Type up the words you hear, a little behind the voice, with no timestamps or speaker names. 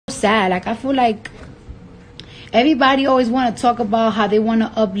sad. Like, I feel like everybody always want to talk about how they want to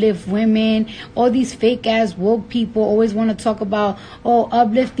uplift women. All these fake ass woke people always want to talk about, oh,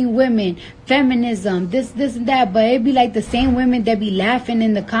 uplifting women, feminism, this and that. But it be like the same women that be laughing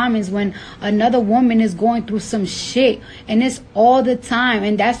in the comments when another woman is going through some shit. And it's all the time.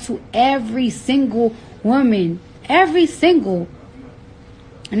 And that's to every single woman. Every single.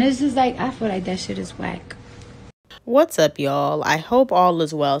 And it's just like, I feel like that shit is whack. What's up, y'all? I hope all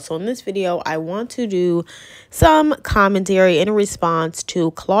is well. So in this video, I want to do some commentary in response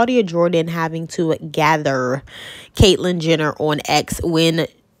to Claudia Jordan having to gather Caitlyn Jenner on X when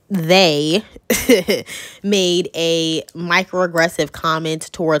they made a microaggressive comment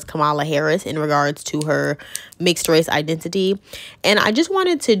towards Kamala Harris in regards to her mixed race identity. And I just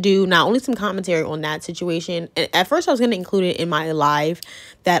wanted to do not only some commentary on that situation. And at first I was going to include it in my live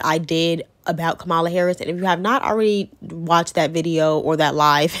that I did about Kamala Harris. And if you have not already watched that video or that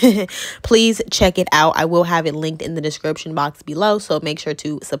live, please check it out. I will have it linked in the description box below. So make sure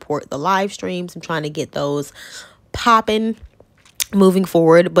to support the live streams. I'm trying to get those popping moving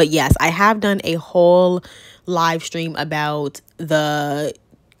forward. But yes, I have done a whole live stream about the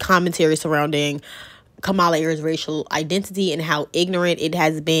commentary surrounding Kamala Harris' racial identity and how ignorant it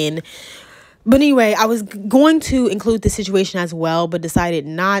has been. But anyway, I was going to include this situation as well, but decided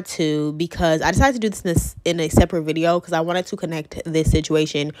not to because I decided to do this in a separate video because I wanted to connect this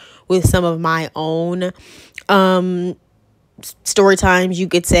situation with some of my own story times, you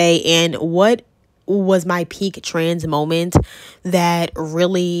could say, and what was my peak trans moment that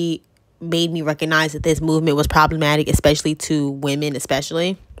really made me recognize that this movement was problematic, especially to women,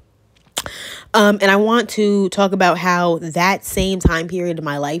 especially. And I want to talk about how that same time period of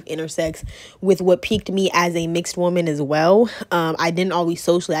my life intersects with what peaked me as a mixed woman as well. I didn't always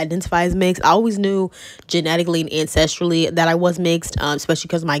socially identify as mixed. I always knew genetically and ancestrally that I was mixed, especially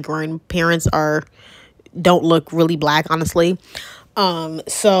because my grandparents don't look really black, honestly.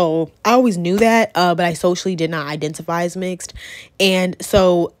 So I always knew that, but I socially did not identify as mixed. And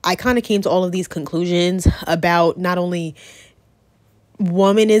so I kind of came to all of these conclusions about not only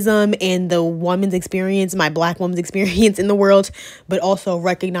womanism and the woman's experience, my black woman's experience in the world, but also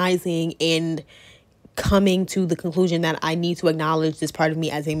recognizing and coming to the conclusion that I need to acknowledge this part of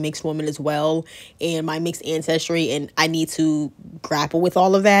me as a mixed woman as well, and my mixed ancestry, and I need to grapple with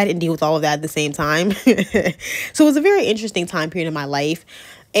all of that and deal with all of that at the same time. So it was a very interesting time period in my life,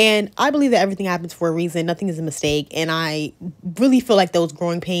 and I believe that everything happens for a reason. Nothing is a mistake, and I really feel like those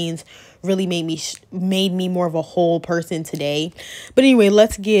growing pains really made me more of a whole person today. But anyway,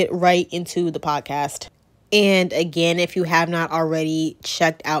 let's get right into the podcast. And again, if you have not already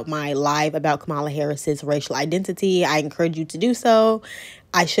checked out my live about Kamala Harris's racial identity, I encourage you to do so.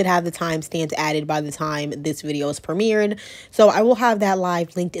 I should have the timestamps added by the time this video is premiered. So I will have that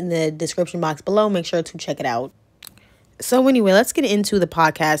live linked in the description box below. Make sure to check it out. So anyway, let's get into the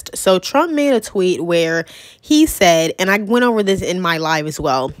podcast. So Trump made a tweet where he said, and I went over this in my live as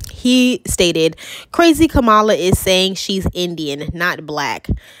well. He stated, "Crazy Kamala is saying she's Indian, not black.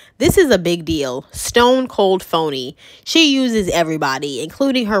 This is a big deal. Stone cold phony. She uses everybody,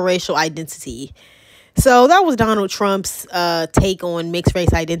 including her racial identity." So that was Donald Trump's take on mixed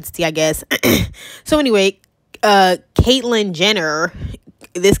race identity, I guess. So anyway, Caitlyn Jenner,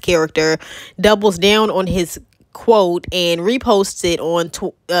 this character, doubles down on his quote and reposts it on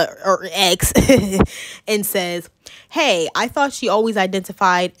X and says, "Hey, I thought she always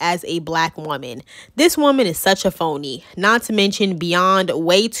identified as a black woman. This woman is such a phony, not to mention beyond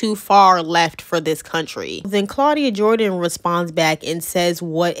way too far left for this country." Then Claudia Jordan responds back and says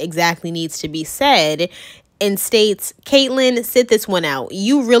what exactly needs to be said and states, "Caitlyn, sit this one out.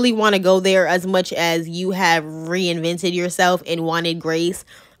 You really want to go there as much as you have reinvented yourself and wanted grace?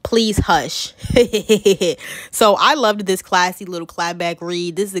 Please hush." So I loved this classy little clapback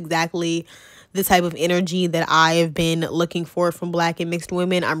read. This is exactly the type of energy that I have been looking for from black and mixed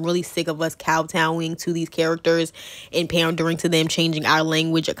women. I'm really sick of us kowtowing to these characters and pandering to them, changing our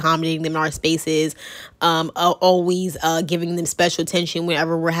language, accommodating them in our spaces, always giving them special attention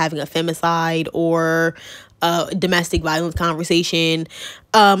whenever we're having a femicide or domestic violence conversation.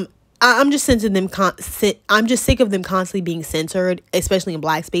 I'm just sick of them constantly being censored, especially in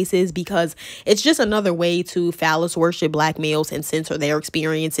black spaces, because it's just another way to phallus worship black males and censor their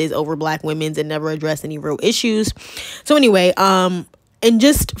experiences over black women's and never address any real issues. So anyway, and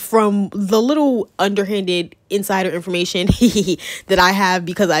just from the little underhanded insider information that I have,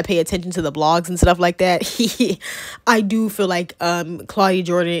 because I pay attention to the blogs and stuff like that, I do feel like Claudia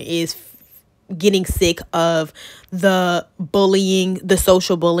Jordan is getting sick of the bullying, the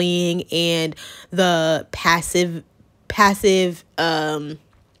social bullying, and the passive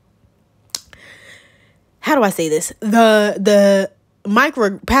how do I say this? The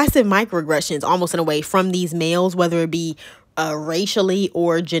passive microaggressions, almost in a way, from these males, whether it be racially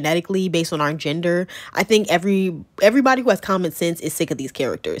or genetically based on our gender. I think everybody who has common sense is sick of these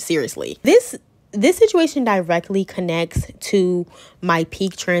characters. Seriously, this situation directly connects to my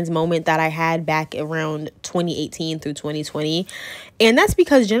peak trans moment that I had back around 2018 through 2020. And that's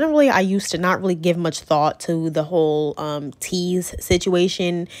because generally I used to not really give much thought to the whole tease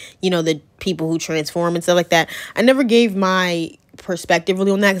situation, you know, the people who transform and stuff like that. I never gave my perspective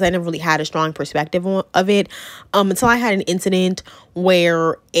really on that because I never really had a strong perspective of it until I had an incident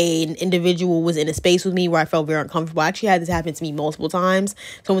where an individual was in a space with me where I felt very uncomfortable. I actually had this happen to me multiple times.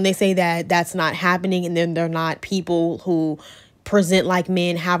 So when they say that that's not happening and then they're not people who present like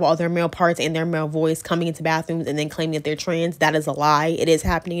men, have all their male parts and their male voice coming into bathrooms and then claiming that they're trans, that is a lie. It is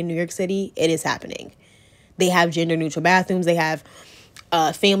happening in New York City. It is happening. They have gender neutral bathrooms. They have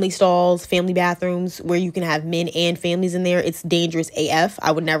family stalls, family bathrooms where you can have men and families in there. It's dangerous AF.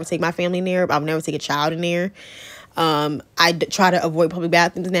 I would never take my family in there. I would never take a child in there. I try to avoid public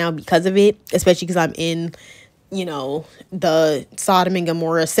bathrooms now because of it, especially because I'm in, you know, the Sodom and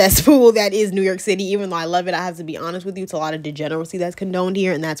Gomorrah cesspool that is New York City. Even though I love it, I have to be honest with you, it's a lot of degeneracy that's condoned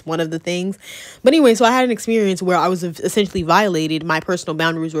here, and that's one of the things. But anyway, so I had an experience where I was essentially violated. My personal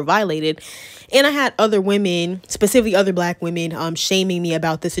boundaries were violated, and I had other women, specifically other Black women, shaming me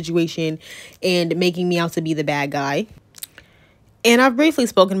about the situation and making me out to be the bad guy. And I've briefly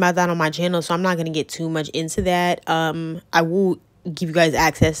spoken about that on my channel, so I'm not going to get too much into that. I will give you guys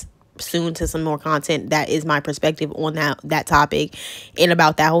access soon to some more content that is my perspective on that topic and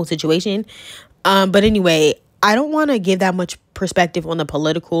about that whole situation. But anyway, I don't want to give that much perspective on the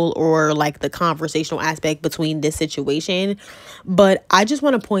political or like the conversational aspect between this situation. But I just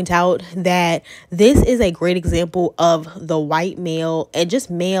want to point out that this is a great example of the white male and just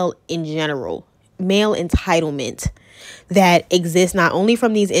male in general, male entitlement that exists not only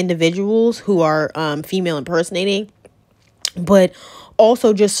from these individuals who are female impersonating, but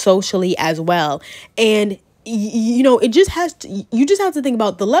also just socially as well. And you know, you just have to think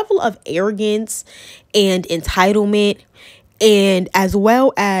about the level of arrogance and entitlement, and as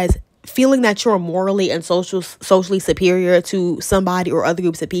well as feeling that you're morally and socially superior to somebody or other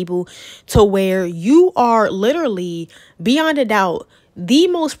groups of people, to where you are literally beyond a doubt the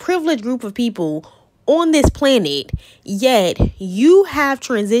most privileged group of people on this planet, yet you have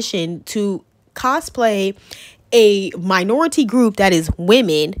transitioned to cosplay a minority group that is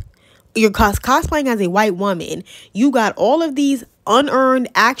women. You're cosplaying as a white woman. You got all of these unearned,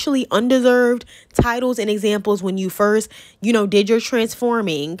 actually undeserved titles and examples when you first, you know, did your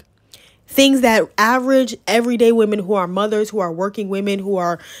transforming. Things that average everyday women who are mothers, who are working women, who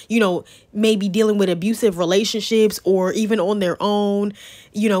are, you know, maybe dealing with abusive relationships or even on their own,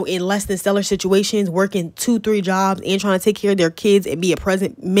 you know, in less than stellar situations, working 2-3 jobs and trying to take care of their kids and be a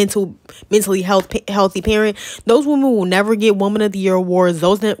present mentally healthy parent. Those women will never get Woman of the Year awards.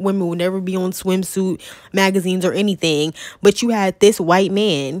 Those women will never be on swimsuit magazines or anything. But you had this white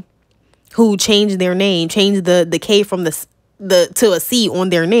man who changed their name, changed the K from the to a C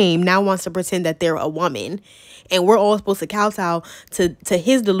on their name, now wants to pretend that they're a woman. And we're all supposed to kowtow to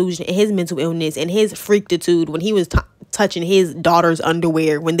his delusion and his mental illness and his freakitude when he was touching his daughter's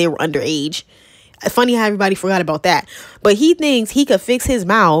underwear when they were underage. Funny how everybody forgot about that. But he thinks he could fix his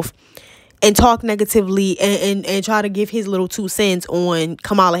mouth and talk negatively and try to give his little 2 cents on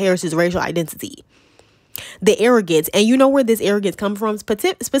Kamala Harris's racial identity. The arrogance, and you know where this arrogance comes from,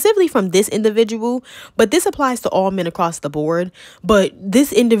 specifically from this individual, but this applies to all men across the board. But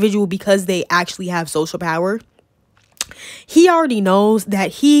this individual, because they actually have social power, he already knows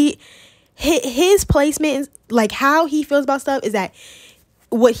that his placement, like how he feels about stuff, is that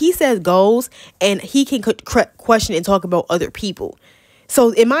what he says goes, and he can question and talk about other people.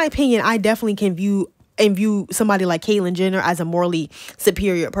 So in my opinion, I definitely can view somebody like Caitlyn Jenner as a morally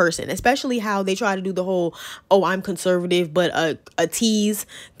superior person, especially how they try to do the whole, oh, I'm conservative, but a tease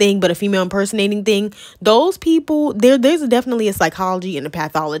thing, but a female impersonating thing. Those people, there's definitely a psychology and a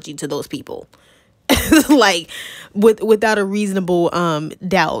pathology to those people. Like without a reasonable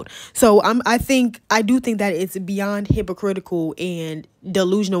doubt. So I do think that it's beyond hypocritical and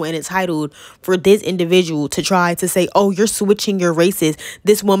delusional and entitled for this individual to try to say, oh, you're switching your races,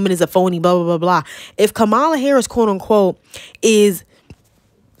 this woman is a phony, blah blah blah blah. If Kamala Harris, quote unquote, is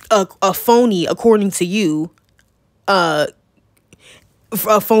a phony according to you, a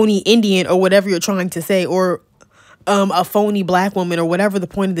phony Indian or whatever you're trying to say, or a phony Black woman, or whatever the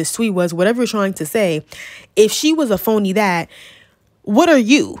point of this tweet was, whatever you're trying to say, if she was a phony that, what are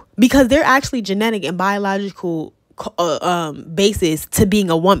you? Because they're actually genetic and biological basis to being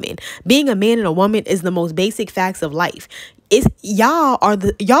a woman. Being a man and a woman is the most basic facts of life. It's y'all are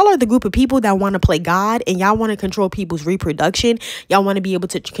the group of people that want to play God, and y'all want to control people's reproduction. Y'all want to be able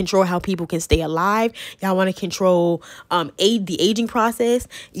to control how people can stay alive. Y'all want to control the aging process.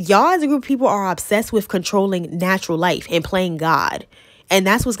 Y'all as a group of people are obsessed with controlling natural life and playing God. And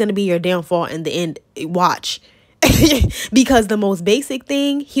that's what's going to be your downfall in the end. Watch. Because the most basic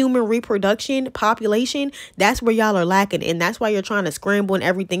thing, human reproduction, population, that's where y'all are lacking. And that's why you're trying to scramble and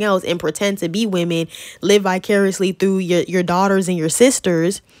everything else and pretend to be women, live vicariously through your daughters and your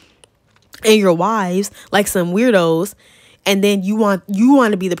sisters and your wives like some weirdos. And then you want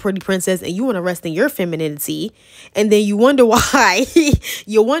to be the pretty princess, and you want to rest in your femininity. And then you wonder why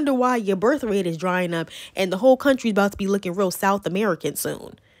your birth rate is drying up and the whole country's about to be looking real South American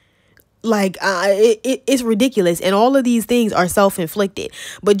soon. Like, it's ridiculous. And all of these things are self-inflicted.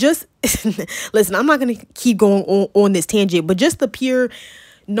 But just, listen, I'm not going to keep going on this tangent, but just the pure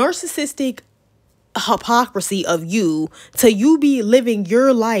narcissistic hypocrisy of you be living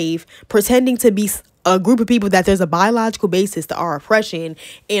your life pretending to be a group of people that there's a biological basis to our oppression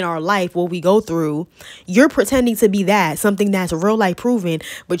in our life, what we go through. You're pretending to be that, something that's real life proven,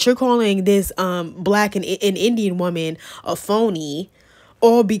 but you're calling this black and Indian woman a phony.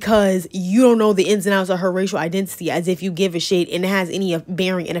 All because you don't know the ins and outs of her racial identity, as if you give a shit and it has any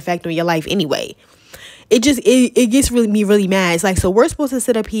bearing and effect on your life anyway. It gets me really mad. It's like, so we're supposed to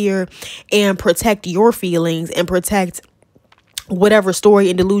sit up here and protect your feelings and protect whatever story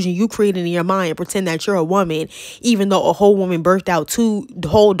and delusion you created in your mind and pretend that you're a woman, even though a whole woman birthed out 2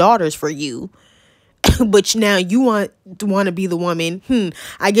 whole daughters for you. But now you want to be the woman.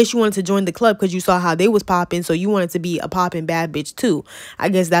 I guess you wanted to join the club because you saw how they was popping, so you wanted to be a popping bad bitch too. I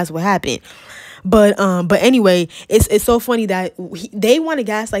guess that's what happened. But anyway, it's so funny that they want to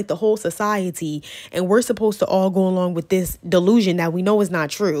gaslight the whole society, and we're supposed to all go along with this delusion that we know is not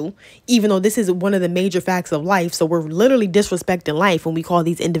true, even though this is one of the major facts of life. So we're literally disrespecting life when we call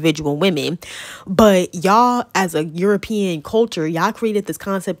these individual women. But y'all, as a European culture, y'all created this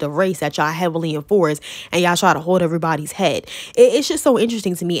concept of race that y'all heavily enforce, and y'all try to hold everybody's head. It's just so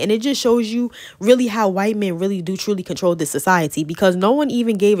interesting to me, and it just shows you really how white men really do truly control this society, because no one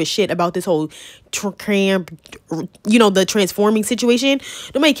even gave a shit about this whole the transforming situation.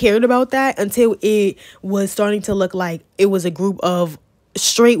 Nobody cared about that until it was starting to look like it was a group of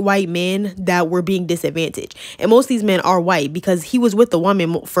straight white men that were being disadvantaged. And most of these men are white because he was with the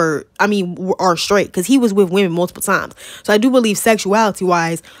woman are straight because he was with women multiple times. So I do believe sexuality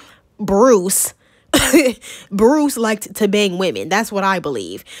wise, Bruce liked to bang women. That's what I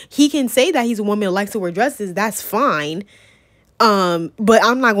believe. He can say that he's a woman who likes to wear dresses. That's fine. But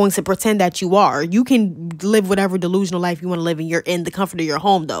I'm not going to pretend that you are. You can live whatever delusional life you want to live, and you're in the comfort of your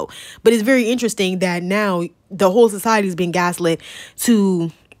home, though. But it's very interesting that now the whole society is being gaslit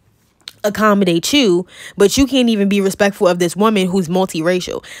to accommodate you, but you can't even be respectful of this woman who's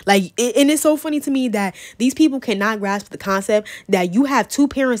multiracial. Like, and it's so funny to me that these people cannot grasp the concept that you have 2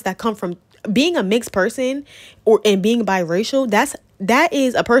 parents that come from being a mixed person and being biracial. That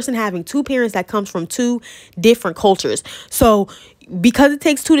is a person having 2 parents that comes from 2 different cultures. So because it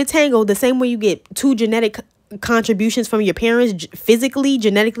takes 2 to tango, the same way you get 2 genetic contributions from your parents physically,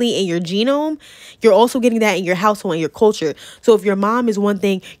 genetically, in your genome, you're also getting that in your household and your culture. So if your mom is one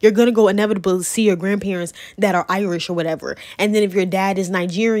thing, you're going to go inevitably see your grandparents that are Irish or whatever. And then if your dad is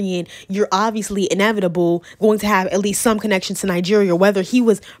Nigerian, you're obviously inevitable going to have at least some connection to Nigeria, whether he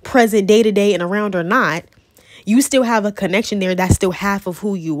was present day to day and around or not. You still have a connection there. That's still half of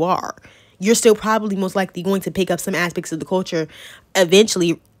who you are. You're still probably most likely going to pick up some aspects of the culture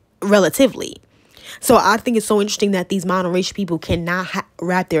eventually, relatively. So I think it's so interesting that these monoracial people cannot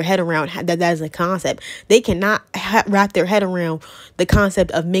wrap their head around that is a concept. They cannot wrap their head around the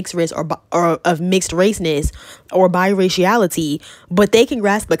concept of mixed race or of mixed raceness or biraciality, but they can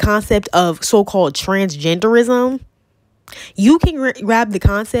grasp the concept of so-called transgenderism. You can grab the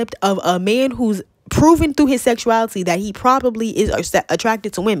concept of a man who's proven through his sexuality that he probably is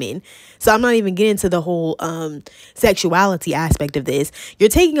attracted to women. So I'm not even getting to the whole sexuality aspect of this. You're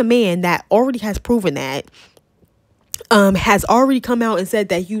taking a man that already has proven that, has already come out and said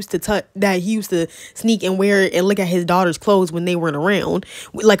that he used to sneak and wear and look at his daughter's clothes when they weren't around,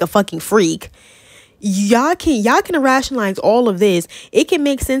 like a fucking freak. Y'all can rationalize all of this. It can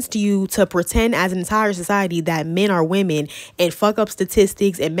make sense to you to pretend as an entire society that men are women and fuck up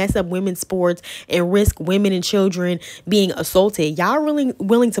statistics and mess up women's sports and risk women and children being assaulted. Y'all really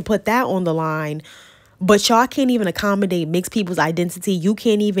willing to put that on the line But y'all can't even accommodate mixed people's identity. You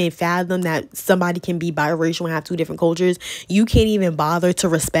can't even fathom that somebody can be biracial and have two different cultures. You can't even bother to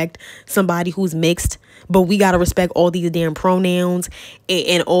respect somebody who's mixed. But we got to respect all these damn pronouns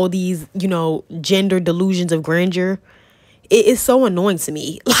and all these, you know, gender delusions of grandeur. It is so annoying to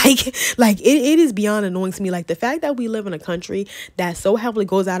me. Like it is beyond annoying to me. Like the fact that we live in a country that so heavily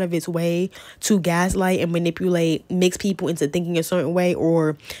goes out of its way to gaslight and manipulate mixed people into thinking a certain way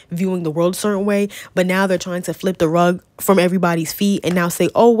or viewing the world a certain way. But now they're trying to flip the rug from everybody's feet and now say,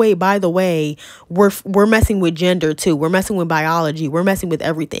 oh, wait, by the way, we're messing with gender too. We're messing with biology. We're messing with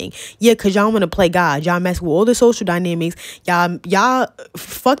everything. Yeah, because y'all want to play God. Y'all mess with all the social dynamics. Y'all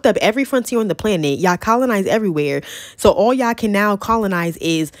fucked up every frontier on the planet. Y'all colonize everywhere. So all y'all can now colonize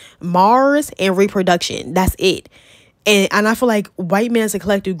is Mars and reproduction. That's it. And I feel like white men as a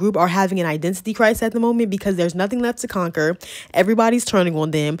collective group are having an identity crisis at the moment because there's nothing left to conquer. Everybody's turning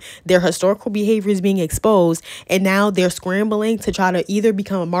on them. Their historical behavior is being exposed. And now they're scrambling to try to either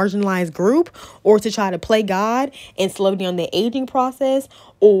become a marginalized group or to try to play God and slow down the aging process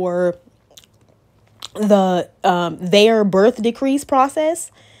or their birth decrease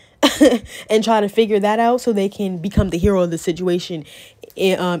process. And try to figure that out so they can become the hero of the situation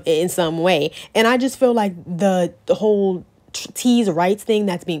in some way. And I just feel like the whole tease rights thing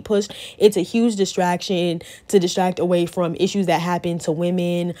that's being pushed, it's a huge distraction to distract away from issues that happen to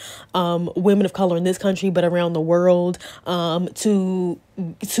women of color in this country but around the world, to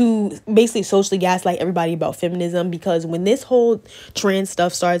basically socially gaslight everybody about feminism. Because when this whole trans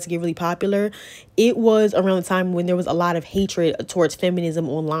stuff started to get really popular, it was around the time when there was a lot of hatred towards feminism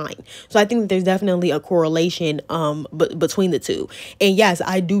online. So I think that there's definitely a correlation between the two. And yes,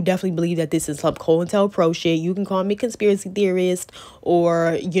 I do definitely believe that this is some COINTELPRO shit. You can call me conspiracy theorist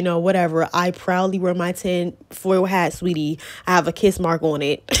or, you know, whatever. I proudly wear my tinfoil hat, sweetie. I have a kiss mark on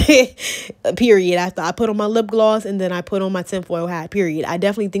it. Period. After I put on my lip gloss and then I put on my tinfoil hat. Period. I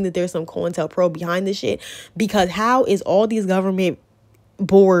definitely think that there's some COINTELPRO behind this shit, because how is all these government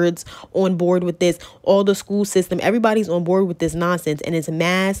boards on board with this, all the school system, everybody's on board with this nonsense, and it's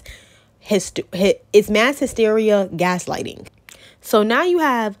mass hysteria gaslighting. So now you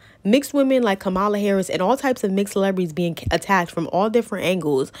have mixed women like Kamala Harris and all types of mixed celebrities being attacked from all different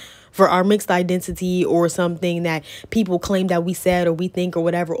angles for our mixed identity or something that people claim that we said or we think or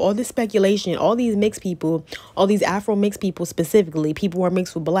whatever. All this speculation, all these mixed people, all these Afro-mixed people specifically, people who are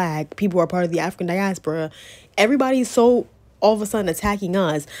mixed with black, people who are part of the African diaspora, everybody's so all of a sudden attacking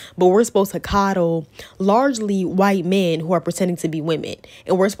us, but we're supposed to coddle largely white men who are pretending to be women,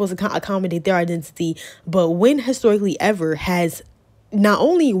 and we're supposed to accommodate their identity. But when historically ever has not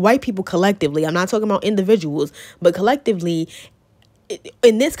only white people collectively, I'm not talking about individuals, but collectively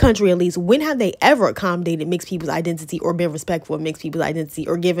in this country at least, when have they ever accommodated mixed people's identity or been respectful of mixed people's identity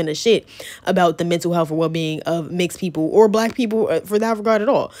or given a shit about the mental health or well-being of mixed people or black people for that regard at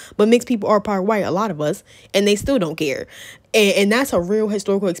all? But mixed people are part white, a lot of us, and they still don't care. And that's a real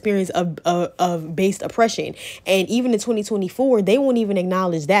historical experience of based oppression. And even in 2024, they won't even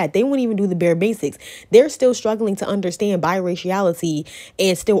acknowledge that. They won't even do the bare basics. They're still struggling to understand biraciality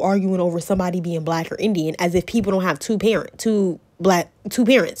and still arguing over somebody being black or Indian as if people don't have two parents.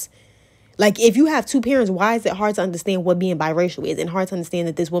 Like, if you have two parents, why is it hard to understand what being biracial is and hard to understand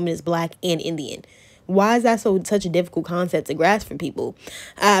that this woman is black and Indian? Why is that such a difficult concept to grasp for people?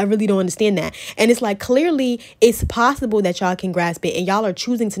 I really don't understand that. And it's like, clearly it's possible that y'all can grasp it, and y'all are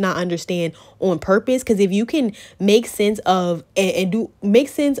choosing to not understand on purpose. Because if you can make sense of make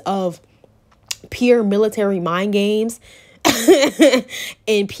sense of pure military mind games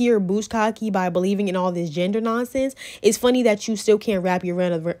and pure bushkaki by believing in all this gender nonsense, it's funny that you still can't wrap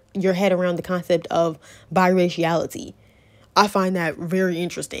your head around the concept of biraciality. I find that very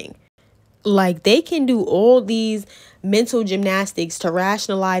interesting. Like, they can do all these mental gymnastics to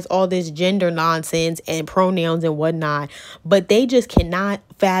rationalize all this gender nonsense and pronouns and whatnot, but they just cannot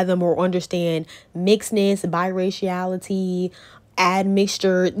fathom or understand mixedness, biraciality,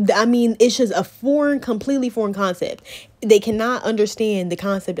 admixture. I mean, it's just a completely foreign concept. They cannot understand the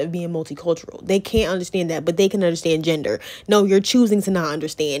concept of being multicultural. They can't understand that, but they can understand gender. No, you're choosing to not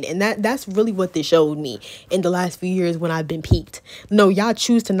understand. And that's really what this showed me in the last few years when I've been peaked. No, y'all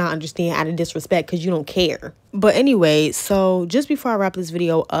choose to not understand out of disrespect because you don't care. But anyway, so just before I wrap this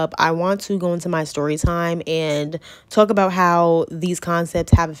video up, I want to go into my story time and talk about how these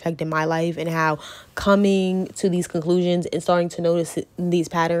concepts have affected my life and how coming to these conclusions and starting to notice these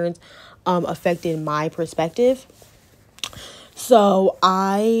patterns affected my perspective. So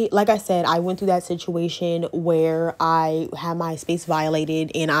like I said, I went through that situation where I had my space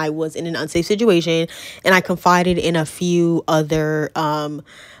violated and I was in an unsafe situation, and I confided in a few other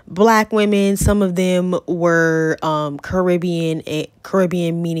Black women. Some of them were Caribbean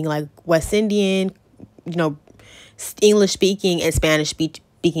meaning like West Indian, English speaking and Spanish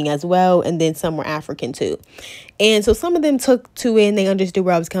speaking as well, and then some were African too. And so some of them took to it and they understood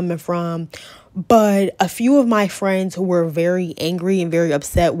where I was coming from. But a few of my friends who were very angry and very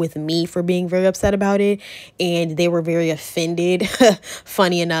upset with me for being very upset about it, and they were very offended.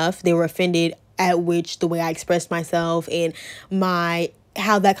 Funny enough, they were offended at the way I expressed myself and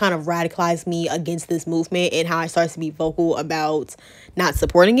how that kind of radicalized me against this movement, and how I started to be vocal about not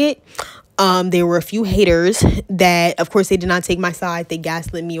supporting it. There were a few haters that, of course, they did not take my side. They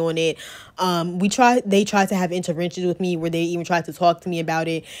gaslit me on it. They tried to have interventions with me where they even tried to talk to me about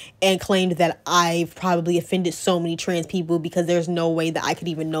it and claimed that I've probably offended so many trans people, because there's no way that I could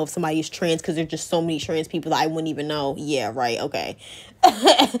even know if somebody is trans, because there's just so many trans people that I wouldn't even know. Yeah, right. Okay.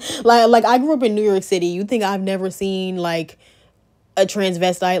 like I grew up in New York City. You think I've never seen like a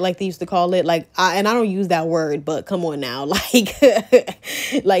transvestite, like they used to call it, I don't use that word, but come on now, like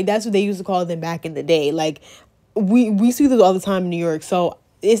that's what they used to call them back in the day. Like we see this all the time in New York, so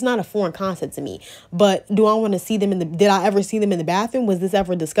it's not a foreign concept to me. But do I want to see them did I ever see them in the bathroom? Was this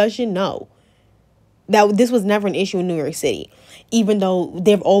ever a discussion? No. This was never an issue in New York City, even though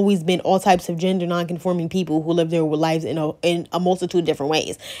there have always been all types of gender nonconforming people who live their lives in a multitude of different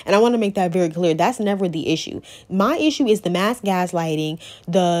ways. And I want to make that very clear. That's never the issue. My issue is the mass gaslighting,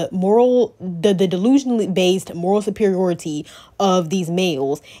 the delusionally based moral superiority of these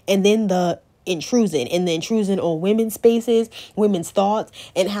males, and then the intrusion on women's spaces, women's thoughts,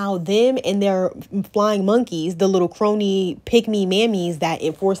 and how them and their flying monkeys, the little crony pick-me mammies that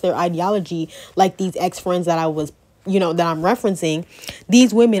enforce their ideology, like these ex-friends that I'm referencing,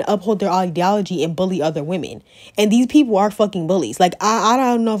 these women uphold their ideology and bully other women. And these people are fucking bullies. Like, I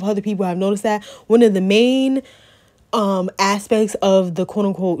don't know if other people have noticed that. One of the main aspects of the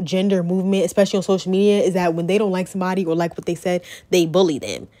quote-unquote gender movement, especially on social media, is that when they don't like somebody or like what they said, they bully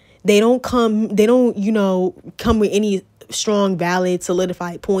them. They don't come with any strong, valid,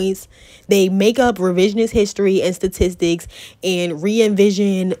 solidified points. They make up revisionist history and statistics and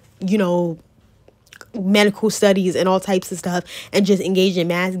re-envision, medical studies and all types of stuff, and just engage in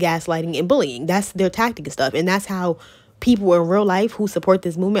mass gaslighting and bullying. That's their tactic and stuff. And that's how people in real life who support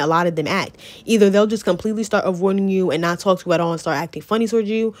this movement, a lot of them act. Either they'll just completely start avoiding you and not talk to you at all and start acting funny towards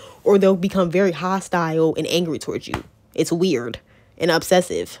you, or they'll become very hostile and angry towards you. It's weird and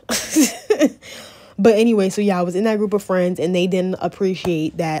obsessive. But anyway, so yeah, I was in that group of friends, and they didn't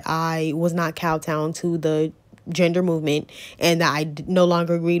appreciate that I was not kowtowing to the gender movement, and that I no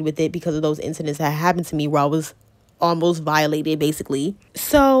longer agreed with it because of those incidents that happened to me where I was almost violated, basically.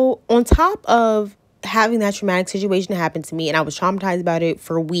 So on top of having that traumatic situation happen to me, and I was traumatized about it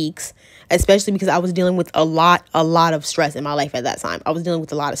for weeks, especially because I was dealing with a lot of stress in my life at that time. I was dealing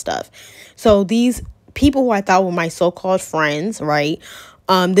with a lot of stuff. So these people who I thought were my so-called friends, right?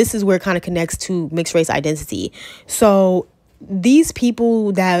 This is where it kind of connects to mixed race identity. So these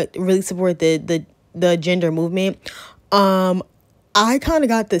people that really support the gender movement, I kind of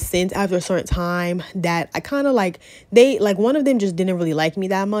got the sense after a certain time that I kind of one of them just didn't really like me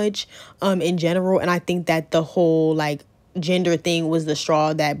that much in general. And I think that the whole gender thing was the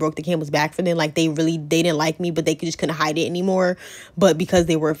straw that broke the camel's back for them. Like they didn't like me, but they just couldn't hide it anymore. But because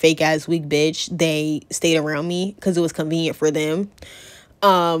they were a fake ass weak bitch, they stayed around me because it was convenient for them.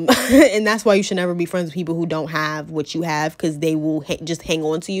 And that's why you should never be friends with people who don't have what you have, because they will just hang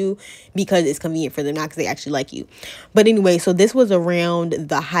on to you because it's convenient for them, not because they actually like you. But anyway, so this was around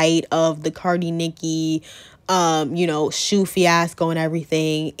the height of the Cardi Nicki shoe fiasco and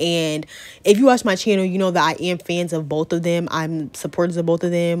everything. And if you watch my channel, you know that I am fans of both of them. I'm supporters of both of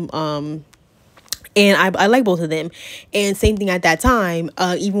them. And I like both of them. And same thing at that time,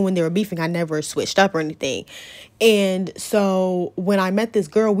 even when they were beefing, I never switched up or anything. And so when I met this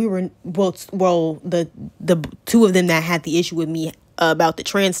girl, we were, the two of them that had the issue with me about the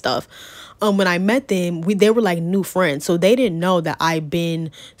trans stuff, when I met them, they were like new friends. So they didn't know that I've been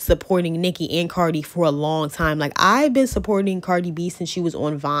supporting Nicki and Cardi for a long time. Like, I've been supporting Cardi B since she was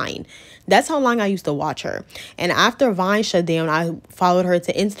on Vine. That's how long I used to watch her. And after Vine shut down, I followed her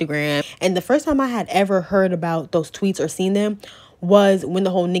to Instagram. And the first time I had ever heard about those tweets or seen them was when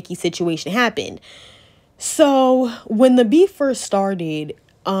the whole Nicki situation happened. So when the beef first started,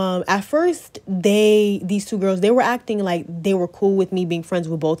 at first these two girls, they were acting like they were cool with me being friends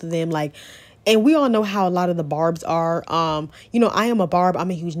with both of them. Like, And we all know how a lot of the barbs are. You know, I am a barb. I'm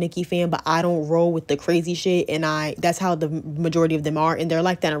a huge Nicki fan, but I don't roll with the crazy shit. And that's how the majority of them are. And they're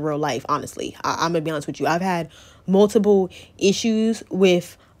like that in real life, honestly. I'm going to be honest with you. I've had multiple issues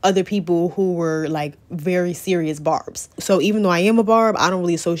with other people who were like very serious barbs. So even though I am a barb, I don't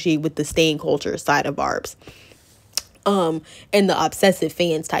really associate with the stain culture side of barbs. And the obsessive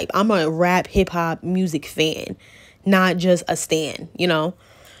fans type. I'm a rap, hip hop, music fan, not just a stan, you know?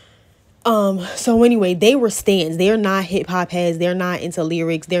 So anyway, they were stans. They're not hip hop heads. They're not into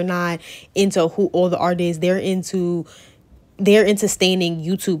lyrics. They're not into who all the artists. They're into standing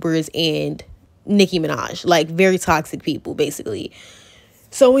YouTubers and Nicki Minaj, like very toxic people, basically.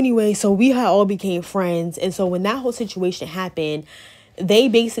 So anyway, so we had all became friends. And so when that whole situation happened, they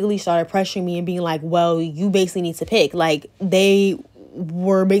basically started pressuring me and being like, well, you basically need to pick. Like, they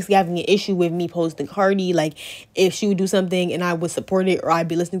were basically having an issue with me posting Cardi. Like, if she would do something and I would support it or I'd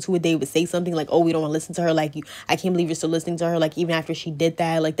be listening to it, they would say something like, oh, we don't want to listen to her. Like, I can't believe you're still listening to her. Like, even after she did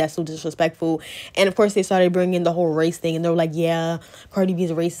that, like, that's so disrespectful. And of course, they started bringing in the whole race thing. And they were like, yeah, Cardi B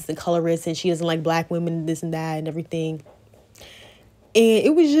is racist and colorist and she doesn't like black women and this and that and everything. And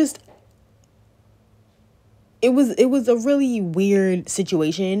it was just, it was a really weird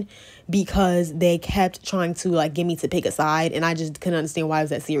situation because they kept trying to like get me to pick a side, and I just couldn't understand why it was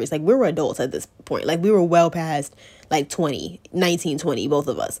that serious. Like, we were adults at this point. Like, we were well past like 19, 20, both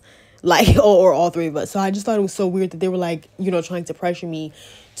of us, like, or all three of us. So I just thought it was so weird that they were like, you know, trying to pressure me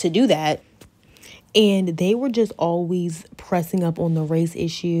to do that. And they were just always pressing up on the race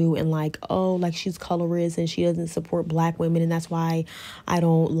issue and like, oh, like she's colorist and she doesn't support black women and that's why I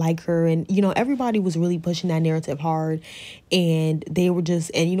don't like her. And, you know, everybody was really pushing that narrative hard. And they were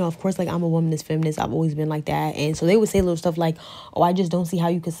just, and, you know, of course, like, I'm a womanist feminist. I've always been like that. And so they would say little stuff like, oh, I just don't see how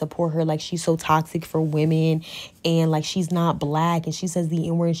you could support her. Like, she's so toxic for women and like she's not black and she says the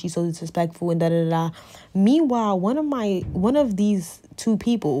N-word and she's so disrespectful and da-da-da-da. Meanwhile, one of these two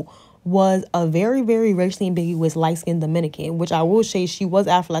people was a very, very racially ambiguous light-skinned Dominican, which I will say she was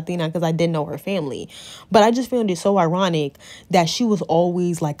Afro-Latina because I didn't know her family. But I just found it so ironic that she was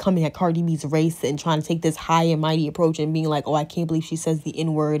always like coming at Cardi B's race and trying to take this high and mighty approach and being like, oh, I can't believe she says the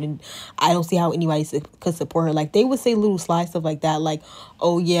N-word and I don't see how anybody could support her. Like, they would say little sly stuff like that, like,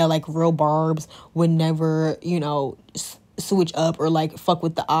 oh yeah, like real barbs would never, you know, switch up or like fuck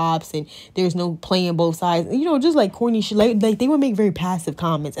with the ops and there's no playing both sides, you know, just like corny shit. Like they would make very passive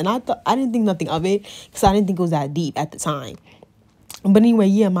comments and I didn't think nothing of it because I didn't think it was that deep at the time. But anyway,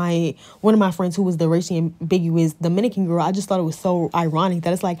 yeah, one of my friends who was the racially ambiguous Dominican girl, I just thought it was so ironic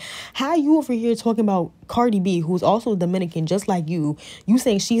that it's like, how you over here talking about Cardi B, who's also Dominican, just like you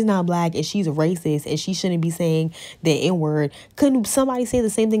saying she's not black and she's a racist and she shouldn't be saying the N-word. Couldn't somebody say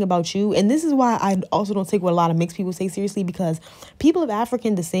the same thing about you? And this is why I also don't take what a lot of mixed people say seriously, because people of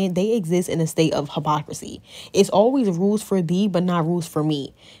African descent, they exist in a state of hypocrisy. It's always rules for thee, but not rules for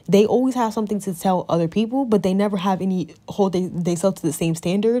me. They always have something to tell other people, but they never have any hold themselves to the same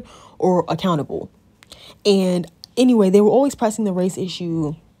standard or accountable. And anyway, they were always pressing the race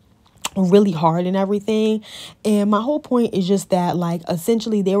issue really hard and everything. And my whole point is just that, like,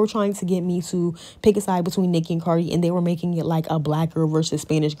 essentially they were trying to get me to pick a side between Nicki and Cardi, and they were making it like a black girl versus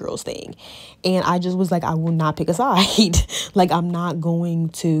Spanish girls thing. And I just was like, I will not pick a side. Like, I'm not going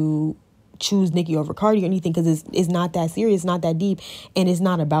to choose Nicki over Cardi or anything because it's not that serious, not that deep, and it's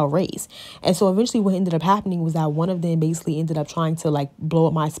not about race. And so eventually what ended up happening was that one of them basically ended up trying to like blow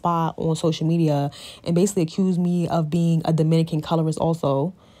up my spot on social media and basically accuse me of being a Dominican colorist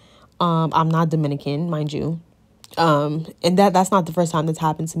also. I'm not Dominican, mind you. And that's not the first time that's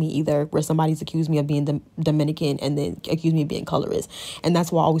happened to me either, where somebody's accused me of being Dominican and then accused me of being colorist. And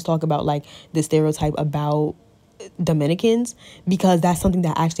that's why I always talk about like the stereotype about Dominicans, because that's something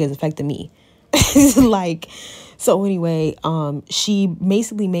that actually has affected me. Like, so anyway, she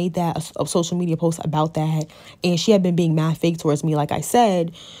basically made that a social media post about that, and she had been being mad fake towards me, like I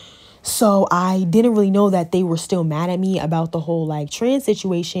said. So I didn't really know that they were still mad at me about the whole like trans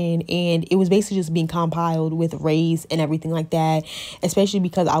situation, and it was basically just being compiled with race and everything like that, especially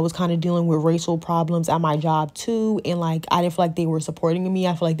because I was kind of dealing with racial problems at my job too, and like I didn't feel like they were supporting me.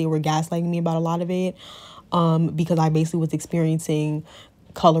 I feel like they were gaslighting me about a lot of it, because I basically was experiencing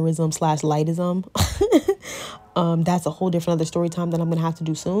colorism / lightism. That's a whole different other story time that I'm gonna have to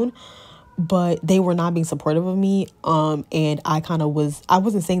do soon. But they were not being supportive of me. And I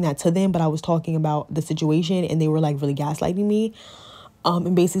wasn't saying that to them, but I was talking about the situation, and they were like really gaslighting me,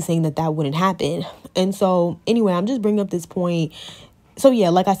 and basically saying that wouldn't happen. And so anyway, I'm just bringing up this point. So yeah,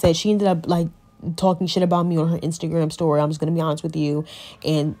 like I said, she ended up like talking shit about me on her Instagram story. I'm just gonna be honest with you,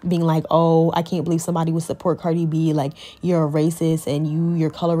 and being like, oh, I can't believe somebody would support Cardi B. Like, you're a racist and you're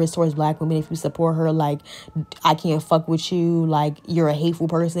colorist towards black women if you support her. Like, I can't fuck with you. Like, you're a hateful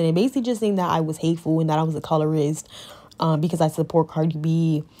person. And basically just saying that I was hateful and that I was a colorist because I support Cardi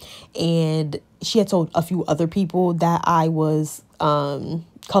B. And she had told a few other people that I was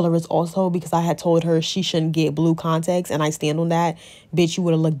colorist also, because I had told her she shouldn't get blue contacts, and I stand on that. Bitch, you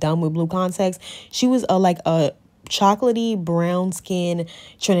would have looked dumb with blue contacts. She was like a chocolatey brown skin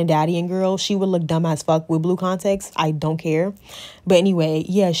Trinidadian girl. She would look dumb as fuck with blue contacts. I don't care. But anyway,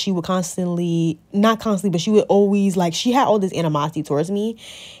 yeah, she would not constantly, but she would always, like, she had all this animosity towards me.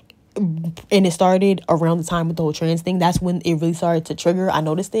 And it started around the time with the whole trans thing. That's when it really started to trigger. I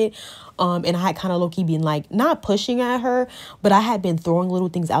noticed it. And I had kind of low-key been, like, not pushing at her, but I had been throwing little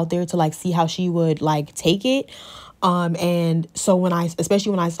things out there to, like, see how she would, like, take it. And so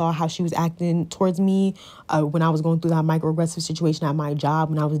especially when I saw how she was acting towards me, when I was going through that microaggressive situation at my job,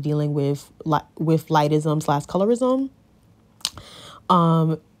 when I was dealing with lightism/colorism,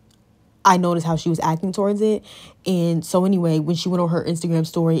 I noticed how she was acting towards it. And so anyway, when she went on her Instagram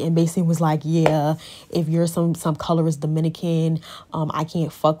story and basically was like, yeah, if you're some colorist Dominican, I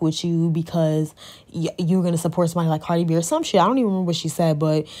can't fuck with you because you're going to support somebody like Cardi B or some shit. I don't even remember what she said,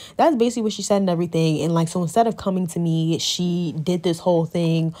 but that's basically what she said and everything. And like, so instead of coming to me, she did this whole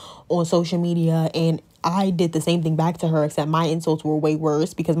thing on social media, and I did the same thing back to her, except my insults were way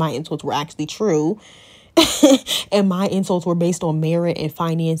worse because my insults were actually true. And my insults were based on merit and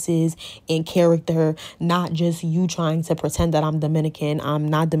finances and character, not just you trying to pretend that I'm Dominican. I'm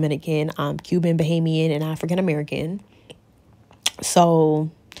not Dominican. I'm Cuban, Bahamian, and African American.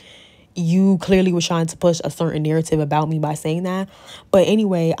 So you clearly was trying to push a certain narrative about me by saying that. But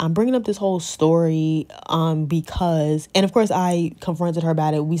anyway, I'm bringing up this whole story because, and of course I confronted her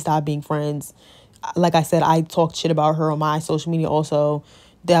about it. We stopped being friends. Like I said, I talked shit about her on my social media also.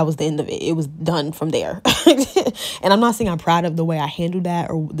 That was the end of it. It was done from there. And I'm not saying I'm proud of the way I handled that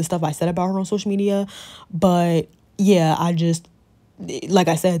or the stuff I said about her on social media. But yeah, like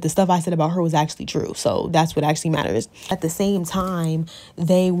I said, the stuff I said about her was actually true. So that's what actually matters. At the same time,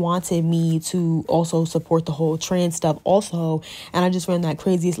 they wanted me to also support the whole trans stuff also. And I just found that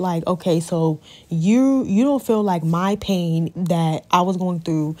crazy. It's like, okay, so you don't feel like my pain that I was going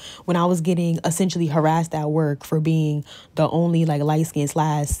through when I was getting essentially harassed at work for being the only like light-skinned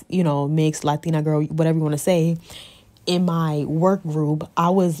 / mixed Latina girl, whatever you want to say, in my work group.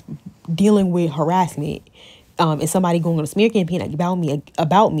 I was dealing with harassment. And somebody going on a smear campaign about me.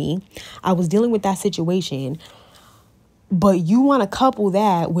 I was dealing with that situation. But you want to couple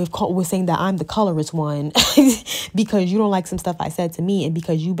that with saying that I'm the colorist one because you don't like some stuff I said to me, and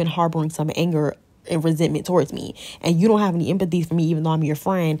because you've been harboring some anger and resentment towards me, and you don't have any empathy for me, even though I'm your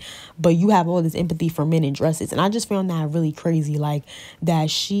friend, but you have all this empathy for men in dresses. And I just found that really crazy, like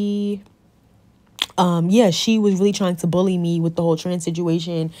that she was really trying to bully me with the whole trans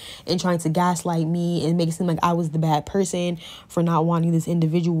situation and trying to gaslight me and make it seem like I was the bad person for not wanting this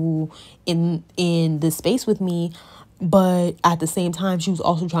individual in the space with me. But at the same time, she was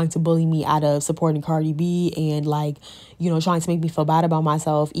also trying to bully me out of supporting Cardi B and trying to make me feel bad about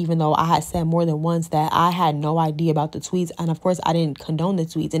myself, even though I had said more than once that I had no idea about the tweets. And of course, I didn't condone the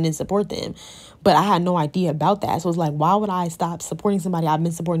tweets and didn't support them, but I had no idea about that. So it's like, why would I stop supporting somebody I've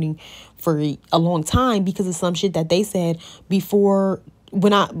been supporting for a long time because of some shit that they said before,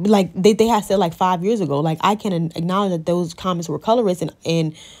 when they had said like 5 years ago? Like, I can acknowledge that those comments were colorist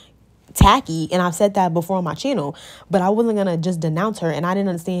and tacky, and I've said that before on my channel, but I wasn't gonna just denounce her. And I didn't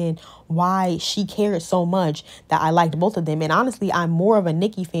understand why she cared so much that I liked both of them. And honestly, I'm more of a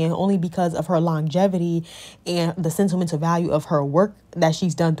Nicki fan only because of her longevity and the sentimental value of her work that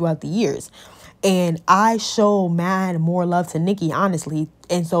she's done throughout the years. And I show mad more love to Nicki, honestly.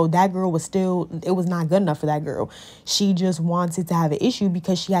 And so that girl it was not good enough for that girl. She just wanted to have an issue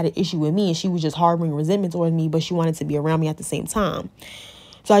because she had an issue with me, and she was just harboring resentment towards me, but she wanted to be around me at the same time.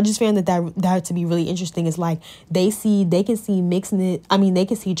 So I just found that to be really interesting. It's like they can see mixedness. I mean, they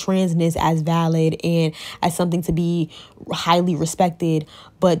can see transness as valid and as something to be highly respected,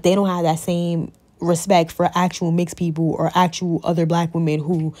 but they don't have that same respect for actual mixed people or actual other black women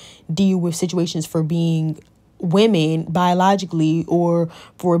who deal with situations for being women biologically or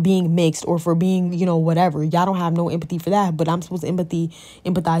for being mixed or for being, whatever. Y'all don't have no empathy for that, but I'm supposed to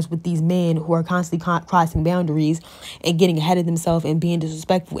empathize with these men who are constantly crossing boundaries and getting ahead of themselves and being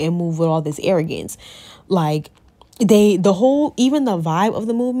disrespectful and move with all this arrogance. Like, even the vibe of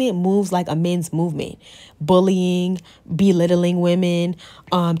the movement moves like a men's movement. Bullying, belittling women,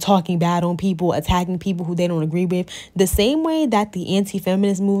 talking bad on people, attacking people who they don't agree with. The same way that the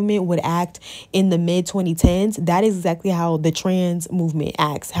anti-feminist movement would act in the mid-2010s, that is exactly how the trans movement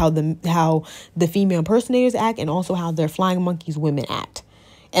acts, how the female impersonators act, and also how their flying monkeys women act.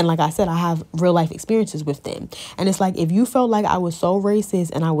 And like I said, I have real life experiences with them. And it's like, if you felt like I was so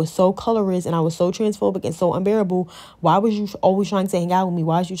racist and I was so colorist and I was so transphobic and so unbearable, why was you always trying to hang out with me?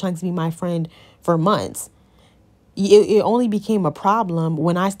 Why was you trying to be my friend for months? It only became a problem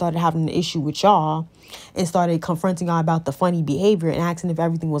when I started having an issue with y'all and started confronting y'all about the funny behavior and asking if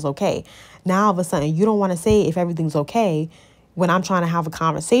everything was okay. Now, all of a sudden, you don't want to say if everything's okay when I'm trying to have a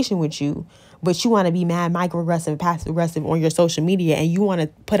conversation with you. But you want to be mad, microaggressive, passive-aggressive on your social media, and you want to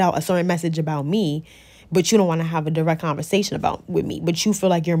put out a certain message about me, but you don't want to have a direct conversation with me. But you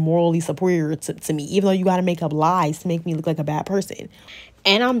feel like you're morally superior to me, even though you got to make up lies to make me look like a bad person.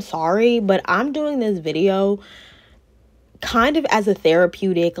 And I'm sorry, but I'm doing this video kind of as a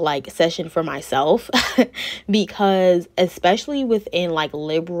therapeutic session for myself because especially within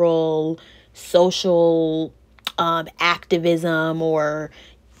liberal social activism or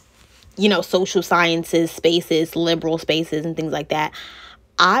social sciences spaces, liberal spaces and things like that,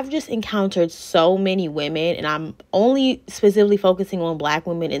 I've just encountered so many women, and I'm only specifically focusing on Black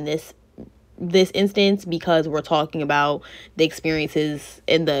women in this instance because we're talking about the experiences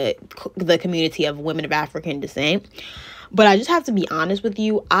in the community of women of African descent. But I just have to be honest with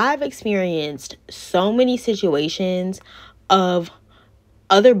you, I've experienced so many situations of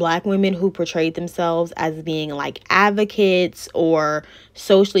other Black women who portrayed themselves as being advocates or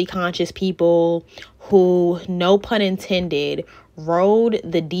socially conscious people who, no pun intended, rode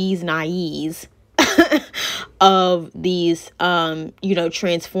the 𝙇𝙤𝙖𝙧𝙚 of these,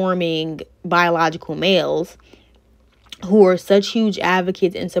 transforming biological males who are such huge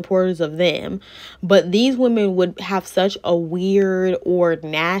advocates and supporters of them. But these women would have such a weird or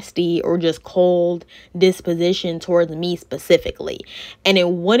nasty or just cold disposition towards me specifically. And it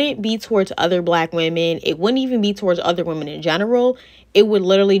wouldn't be towards other Black women. It wouldn't even be towards other women in general. It would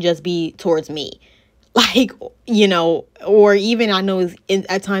literally just be towards me. Or even I know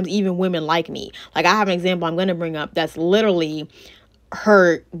at times even women like me. I have an example I'm going to bring up that's literally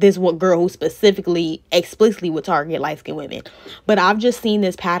this girl who specifically explicitly would target light-skinned women. But I've just seen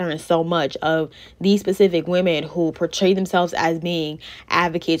this pattern so much of these specific women who portray themselves as being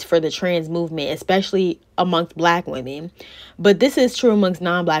advocates for the trans movement, especially amongst Black women. But this is true amongst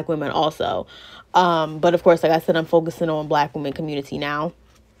non-Black women also. But of course, like I said, I'm focusing on Black women community now.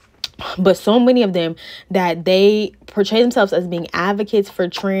 But so many of them that they portray themselves as being advocates for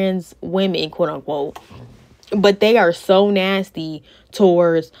trans women, quote unquote, but they are so nasty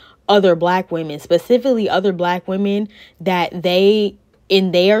towards other Black women, specifically other Black women that they,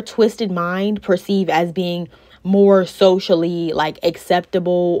 in their twisted mind, perceive as being more socially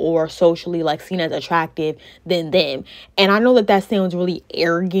acceptable or socially seen as attractive than them. And I know that sounds really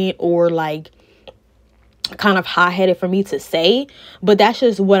arrogant or kind of hot-headed for me to say, but that's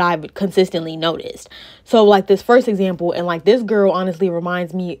just what I've consistently noticed. So this first example, and this girl honestly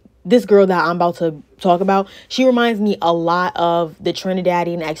reminds me, this girl that I'm about to talk about, she reminds me a lot of the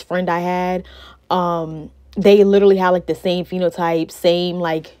Trinidadian ex-friend I had. They literally had the same phenotype, same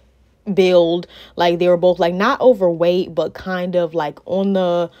build. They were both not overweight, but kind of on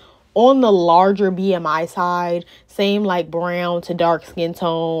the larger BMI side, same brown to dark skin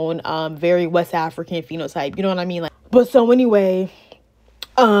tone, very West African phenotype, you know what I mean? But so anyway,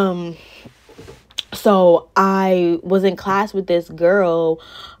 so I was in class with this girl,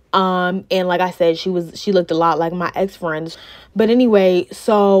 and like I said, she looked a lot like my ex-friend. But anyway,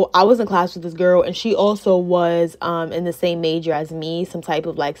 so I was in class with this girl, and she also was in the same major as me, some type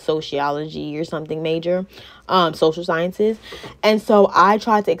of sociology or something major, social sciences. And so I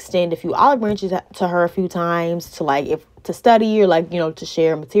tried to extend a few olive branches to her a few times to study or to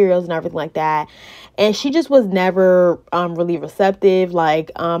share materials and everything like that. And she just was never really receptive.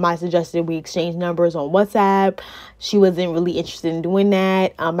 I suggested we exchange numbers on WhatsApp. She wasn't really interested in doing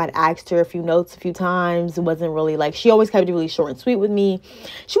that. I'd asked her a few notes a few times. It wasn't really she always kept it really short and sweet with me.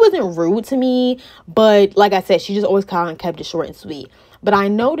 She wasn't rude to me, but like I said, she just always kind of kept it short and sweet. But I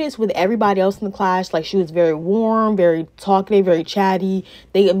noticed with everybody else in the class, she was very warm, very talkative, very chatty.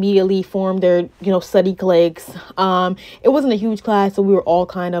 They immediately formed their, study cliques. It wasn't a huge class, so we were all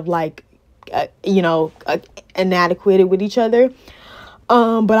kind of inadequate with each other.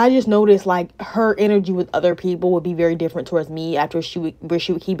 But I just noticed like her energy with other people would be very different towards me after she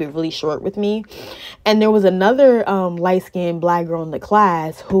would keep it really short with me. And there was another light-skinned black girl in the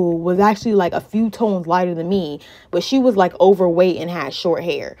class who was actually like a few tones lighter than me, but she was like overweight and had short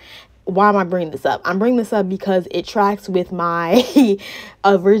hair. Why am I bringing this up? I'm bringing this up because it tracks with my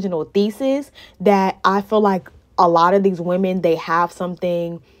original thesis that I feel like a lot of these women, they have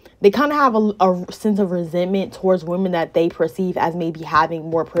something, they kind of have a sense of resentment towards women that they perceive as maybe having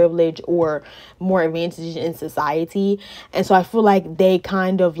more privilege or more advantage in society. And so I feel like they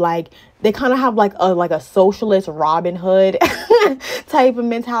kind of have like a socialist Robin Hood type of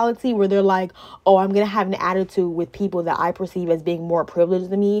mentality where they're like, oh, I'm going to have an attitude with people that I perceive as being more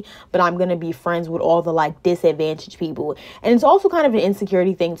privileged than me, but I'm going to be friends with all the like disadvantaged people. And it's also kind of an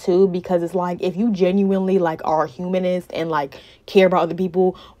insecurity thing too, because it's like, if you genuinely like are a humanist and like care about other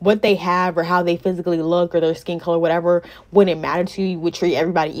people, what they have or how they physically look or their skin color, whatever, wouldn't matter to you. You would treat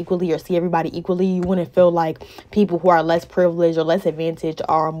everybody equally or see everybody equally. You wouldn't feel like people who are less privileged or less advantaged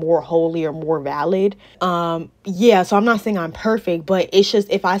are more holy or more valid. Yeah, so I'm not saying I'm perfect, but it's just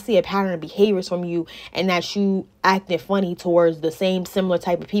if I see a pattern of behaviors from you and that you acting funny towards the same similar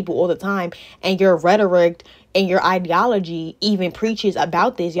type of people all the time, and your rhetoric and your ideology even preaches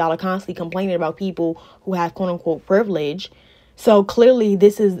about this, y'all are constantly complaining about people who have quote unquote privilege. So clearly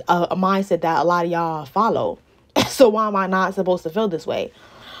this is a mindset that a lot of y'all follow. So why am I not supposed to feel this way?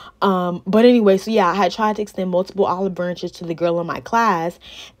 But anyway, so yeah, I had tried to extend multiple olive branches to the girl in my class,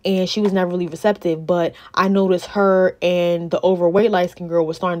 and she was never really receptive. But I noticed her and the overweight light-skinned girl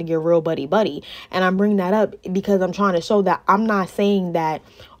was starting to get real buddy. And I'm bringing that up because I'm trying to show that I'm not saying that,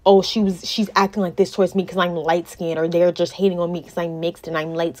 oh, she's acting like this towards me because I'm light-skinned, or they're just hating on me because I'm mixed and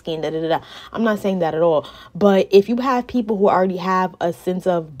I'm light-skinned, I'm not saying that at all. But if you have people who already have a sense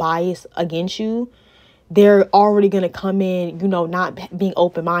of bias against you, they're already going to come in, not being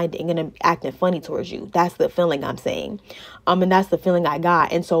open-minded and going to acting funny towards you. That's the feeling I'm saying. And that's the feeling I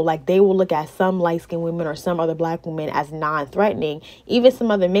got. And so like they will look at some light-skinned women or some other black women as non-threatening, even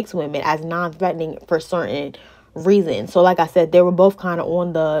some other mixed women as non-threatening for certain reasons. So like I said, they were both kind of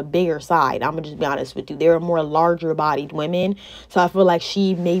on the bigger side. I'm gonna just be honest with you. They were more larger bodied women. So I feel like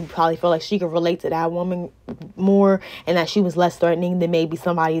she probably felt like she could relate to that woman more, and that she was less threatening than maybe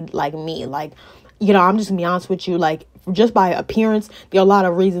somebody like me. Like, I'm just gonna be honest with you, like, just by appearance, there are a lot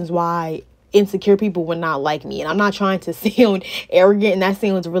of reasons why insecure people would not like me. And I'm not trying to sound arrogant, and that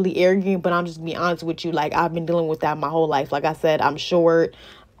sounds really arrogant, but I'm just gonna be honest with you, like, I've been dealing with that my whole life. Like I said, I'm short,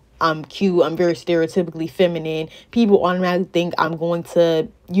 I'm cute, I'm very stereotypically feminine. People automatically think I'm going to,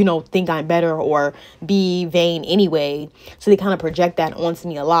 think I'm better or be vain anyway. So they kind of project that onto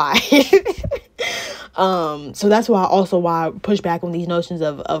me a lot. So that's why I push back on these notions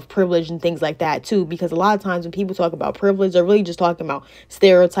of privilege and things like that too, because a lot of times when people talk about privilege, they're really just talking about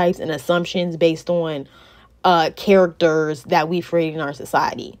stereotypes and assumptions based on characters that we've created in our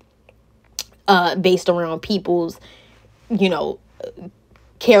society, based around people's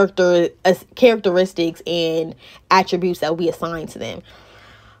characteristics and attributes that we assign to them,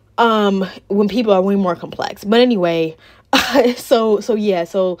 when people are way more complex. But anyway, so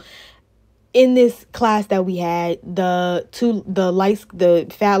in this class that we had, the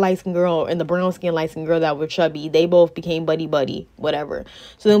fat light-skinned girl and the brown-skinned light-skinned girl that were chubby, they both became buddy, whatever.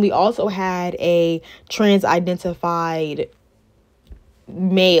 So then we also had a trans-identified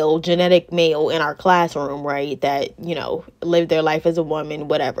genetic male in our classroom, right, that lived their life as a woman,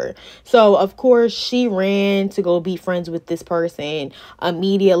 whatever. So of course she ran to go be friends with this person,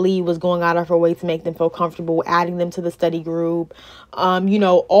 immediately was going out of her way to make them feel comfortable, adding them to the study group,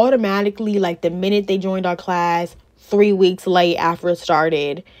 automatically, like the minute they joined our class, 3 weeks late after it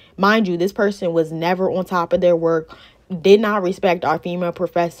started. Mind you, this person was never on top of their work, did not respect our female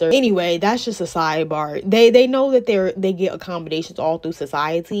professor. Anyway, that's just a sidebar. They know that they get accommodations all through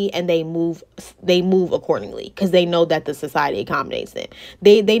society, and they move accordingly because they know that the society accommodates them.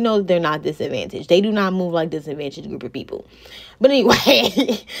 They know that they're not disadvantaged. They do not move like disadvantaged group of people. But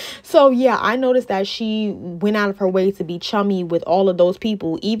anyway, so yeah, I noticed that she went out of her way to be chummy with all of those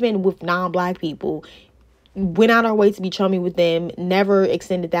people, even with non-black people. Went out our way to be chummy with them, never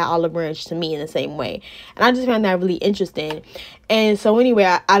extended that olive branch to me in the same way. And I just found that really interesting. And so anyway,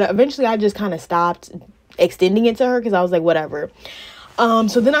 I eventually just kind of stopped extending it to her because I was like, whatever.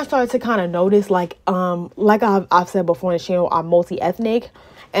 So then I started to kind of notice, like I've said before on the channel, I'm multi-ethnic.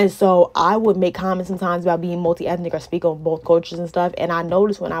 And so I would make comments sometimes about being multi-ethnic or speak on both cultures and stuff. And I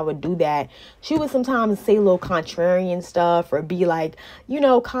noticed when I would do that, she would sometimes say little contrarian stuff or be like,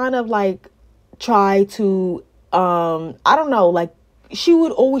 kind of like try to, I don't know, like she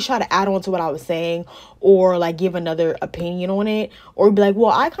would always try to add on to what I was saying, or like give another opinion on it, or be like,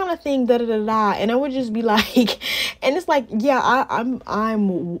 well, I kind of think 𝙠𝙠𝙠, and I would just be like, and it's like, yeah,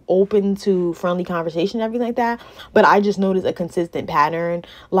 I'm open to friendly conversation and everything like that, but I just noticed a consistent pattern,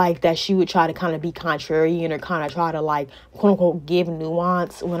 like that she would try to kind of be contrarian, or kind of try to like quote unquote give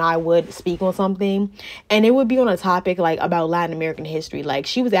nuance when I would speak on something. And it would be on a topic like about Latin American history. Like,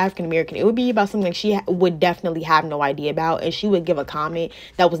 she was African American, it would be about something she would definitely have no idea about, and she would give a comment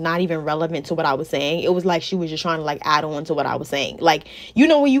that was not even relevant to what I was saying. It was like she was just trying to like add on to what I was saying. Like, you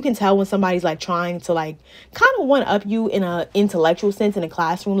know, when you can tell when somebody's like trying to like kind of one up you in a intellectual sense in a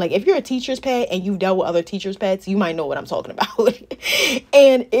classroom. Like, if you're a teacher's pet and you've dealt with other teachers' pets, you might know what I'm talking about.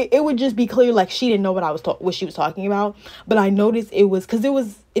 And it would just be clear like she didn't know what she was talking about. But I noticed it was because it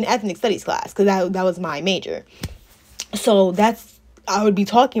was an ethnic studies class, because that was my major. So I would be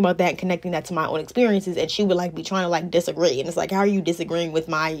talking about that and connecting that to my own experiences, and she would like be trying to like disagree, and it's like, how are you disagreeing with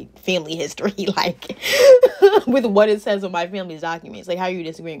my family history, like with what it says on my family's documents? Like, how are you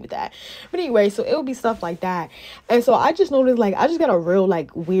disagreeing with that? But anyway, so it would be stuff like that. And so I just noticed like I just got a real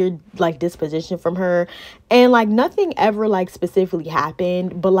like weird like disposition from her, and like nothing ever like specifically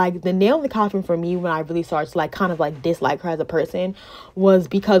happened, but like the nail in the coffin for me when I really started to like kind of like dislike her as a person was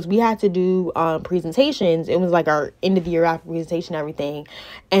because we had to do presentations. It was like our end of the year after presentation, everything,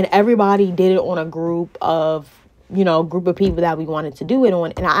 and everybody did it on a group of people that we wanted to do it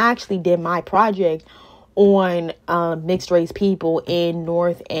on. And I actually did my project on mixed race people in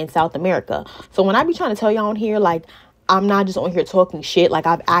North and South America. So when I be trying to tell y'all on here, like, I'm not just on here talking shit, like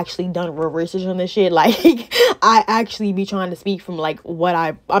I've actually done real research on this shit. Like I actually be trying to speak from like what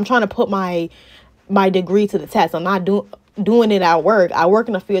I'm trying to put my degree to the test. I'm not doing it at work. I work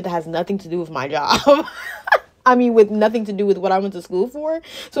in a field that has nothing to do with my job. I mean, with nothing to do with what I went to school for.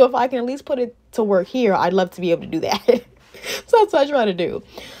 So if I can at least put it to work here, I'd love to be able to do that. So that's what I try to do.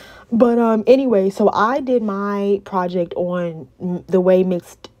 But anyway, so I did my project on the way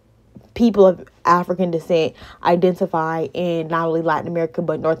mixed people of African descent identify in not only Latin America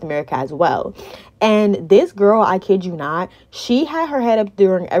but North America as well. And this girl, I kid you not, she had her head up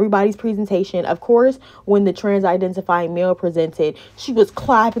during everybody's presentation. Of course, when the trans identifying male presented, she was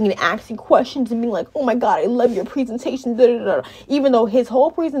clapping and asking questions and being like, oh my God, I love your presentation, even though his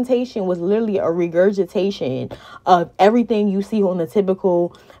whole presentation was literally a regurgitation of everything you see on the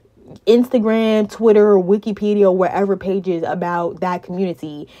typical Instagram, Twitter, Wikipedia, wherever pages about that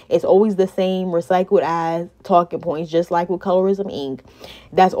community. It's always the same recycled as talking points, just like with Colorism Inc.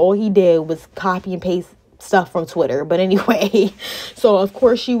 That's all he did was copy and paste stuff from Twitter. But anyway, so of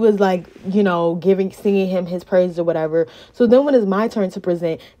course she was like, singing him his praises or whatever. So then when it's my turn to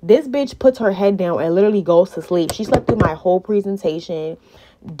present, this bitch puts her head down and literally goes to sleep. She slept through my whole presentation.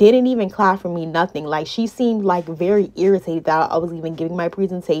 Didn't even clap for me, nothing. Like, she seemed like very irritated that I was even giving my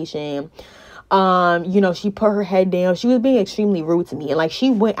presentation. She put her head down. She was being extremely rude to me, and like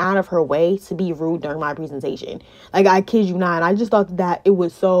she went out of her way to be rude during my presentation. Like, I kid you not. And I just thought that it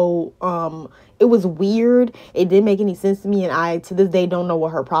was so it was weird. It didn't make any sense to me, and I to this day don't know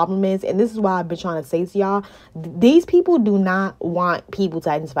what her problem is. And this is why I've been trying to say to y'all, these people do not want people to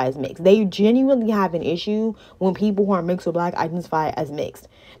identify as mixed. They genuinely have an issue when people who are mixed or black identify as mixed.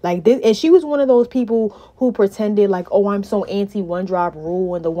 Like this, and she was one of those people who pretended like, oh, I'm so anti one drop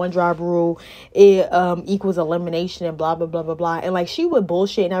rule, and the one drop rule equals elimination and blah blah blah blah blah. And like, she would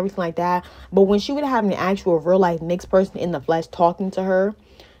bullshit and everything like that. But when she would have an actual real life mixed person in the flesh talking to her,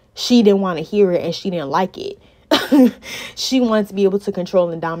 she didn't want to hear it and she didn't like it. She wanted to be able to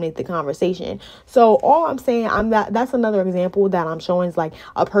control and dominate the conversation. So all I'm saying, that's another example that I'm showing is like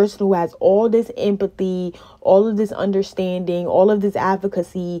a person who has all this empathy, all of this understanding, all of this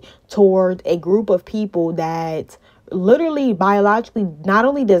advocacy toward a group of people that literally biologically not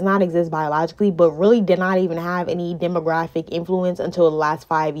only does not exist biologically, but really did not even have any demographic influence until the last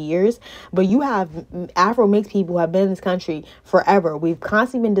 5 years. But you have Afro-mixed people who have been in this country forever. We've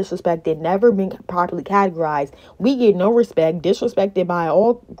constantly been disrespected, never been properly categorized. We get no respect, disrespected by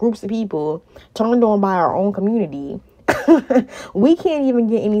all groups of people, turned on by our own community. We can't even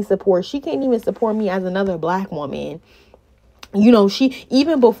get any support. She can't even support me as another black woman. She,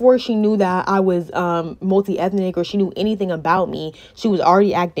 even before she knew that I was multi-ethnic or she knew anything about me, she was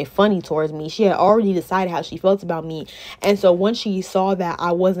already acting funny towards me. She had already decided how she felt about me. And so once she saw that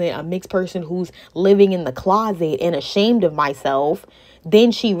I wasn't a mixed person who's living in the closet and ashamed of myself,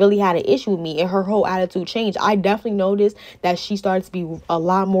 then she really had an issue with me and her whole attitude changed. I definitely noticed that she started to be a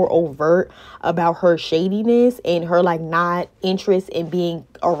lot more overt about her shadiness and her like not interest in being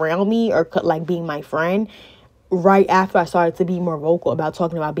around me or like being my friend. Right after I started to be more vocal about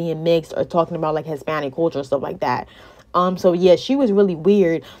talking about being mixed or talking about like Hispanic culture, stuff like that. So yeah, she was really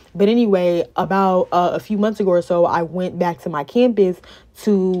weird. But anyway, about a few months ago or so, I went back to my campus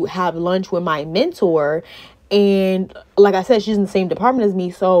to have lunch with my mentor. And like I said, she's in the same department as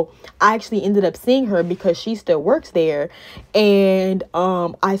me. So I actually ended up seeing her because she still works there. And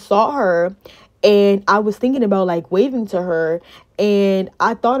I saw her and I was thinking about like waving to her. And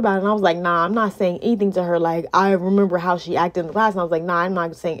I thought about it and I was like, nah, I'm not saying anything to her. Like, I remember how she acted in the class and I was like, nah, I'm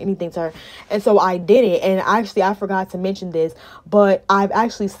not saying anything to her. And so I did it. And actually, I forgot to mention this, but I've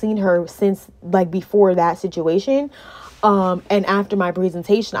actually seen her since like before that situation. And after my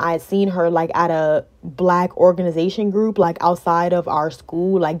presentation, I had seen her like at a Black organization group, like outside of our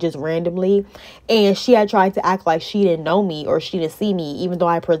school, like just randomly. And she had tried to act like she didn't know me or she didn't see me, even though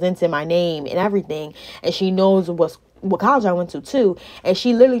I presented my name and everything. And she knows what college I went to too. And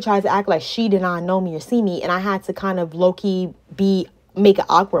she literally tried to act like she did not know me or see me. And I had to kind of low-key make an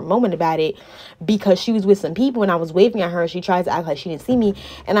awkward moment about it because she was with some people and I was waving at her. She tried to act like she didn't see me.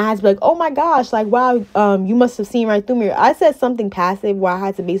 And I had to be like, oh my gosh, like, wow, you must have seen right through me. I said something passive where I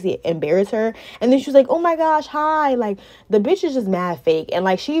had to basically embarrass her. And then she was like, oh my gosh, hi. Like, the bitch is just mad fake. And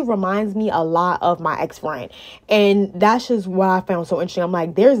like, she reminds me a lot of my ex-friend. And that's just what I found so interesting. I'm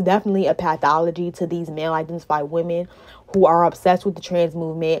like, there's definitely a pathology to these male identified women who are obsessed with the trans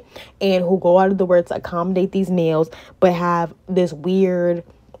movement and who go out of the way to accommodate these males, but have this weird,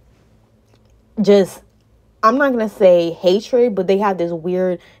 just, I'm not going to say hatred, but they have this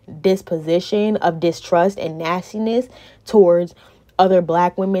weird disposition of distrust and nastiness towards other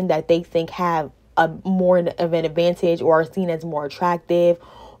Black women that they think have a more of an advantage or are seen as more attractive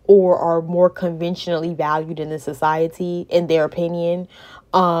or are more conventionally valued in the society, in their opinion.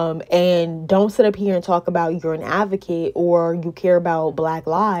 And don't sit up here and talk about you're an advocate or you care about Black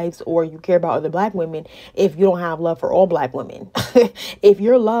lives or you care about other Black women if you don't have love for all Black women. If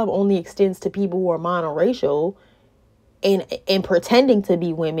your love only extends to people who are monoracial and pretending to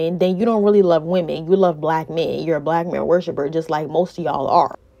be women, then you don't really love women. You love Black men. You're a Black man worshiper, just like most of y'all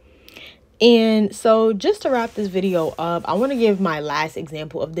are. And so just to wrap this video up, I want to give my last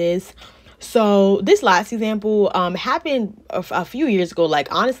example of this. So this last example happened a few years ago, like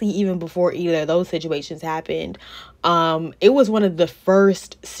honestly, even before either of those situations happened. It was one of the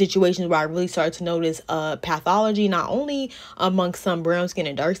first situations where I really started to notice pathology, not only amongst some brown skin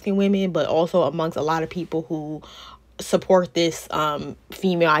and dark skin women, but also amongst a lot of people who support this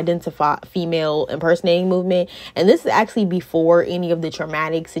female impersonating movement. And this is actually before any of the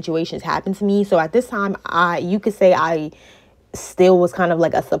traumatic situations happened to me. So at this time, you could say I still was kind of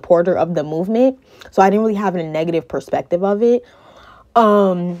like a supporter of the movement, so I didn't really have a negative perspective of it.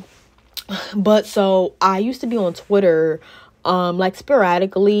 But so I used to be on Twitter like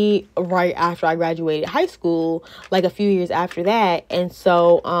sporadically right after I graduated high school, like a few years after that. And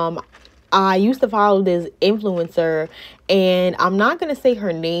so I used to follow this influencer, and I'm not going to say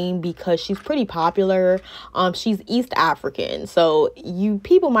her name because she's pretty popular. She's East African, so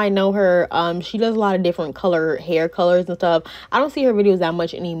people might know her. She does a lot of different hair colors and stuff. I don't see her videos that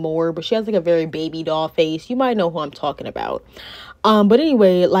much anymore, but she has like a very baby doll face. You might know who I'm talking about. But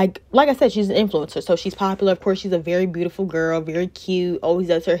anyway, like I said, she's an influencer, so she's popular. Of course, she's a very beautiful girl, very cute, always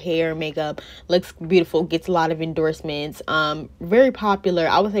does her hair and makeup, looks beautiful, gets a lot of endorsements, very popular.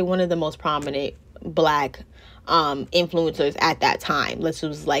 I would say one of the most prominent Black influencers at that time. This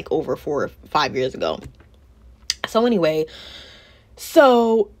was like over 4 or 5 years ago. So anyway,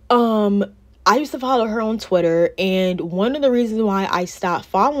 I used to follow her on Twitter, and one of the reasons why I stopped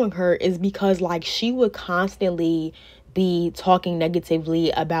following her is because like she would constantly be talking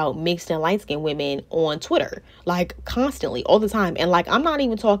negatively about mixed and light-skinned women on Twitter, like constantly, all the time. And like, I'm not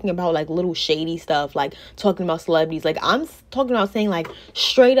even talking about like little shady stuff, like talking about celebrities. Like, I'm talking about saying like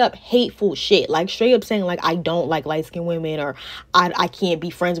straight up hateful shit, like straight up saying like I don't like light-skinned women, or I can't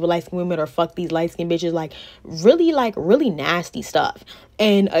be friends with light-skinned women, or fuck these light-skinned bitches, like really nasty stuff.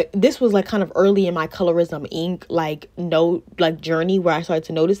 And this was like kind of early in my Colorism Inc. journey where I started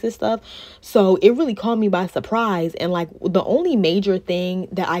to notice this stuff. So it really caught me by surprise. And like the only major thing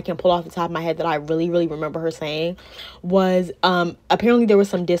that I can pull off the top of my head that I really remember her saying was apparently there was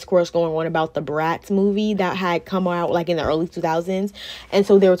some discourse going on about the Bratz movie that had come out like in the early 2000s. And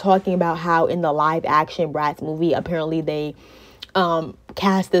so they were talking about how in the live action Bratz movie, apparently they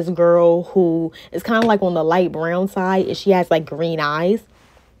cast this girl who is kind of like on the light brown side, and she has like green eyes.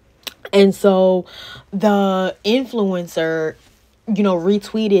 And so the influencer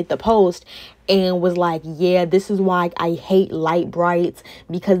retweeted the post and was like, yeah, this is why I hate light brights,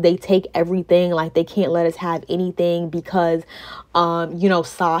 because they take everything. Like, they can't let us have anything because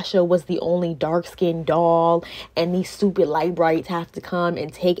Sasha was the only dark-skinned doll, and these stupid light brights have to come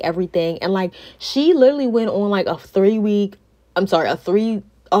and take everything. And like, she literally went on like a three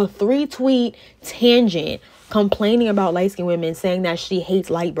tweet tangent complaining about light-skinned women, saying that she hates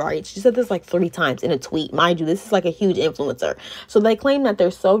light brights. She said this like 3 times in a tweet. Mind you, this is like a huge influencer. So they claim that they're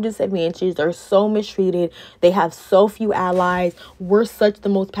so disadvantaged, they're so mistreated, they have so few allies, we're such the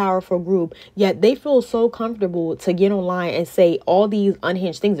most powerful group, yet they feel so comfortable to get online and say all these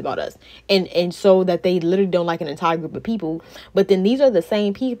unhinged things about us, and so that they literally don't like an entire group of people. But then these are the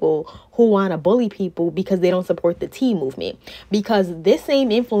same people who want to bully people because they don't support the tea movement, because this same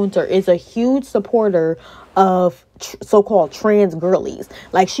influencer is a huge supporter of so-called trans girlies.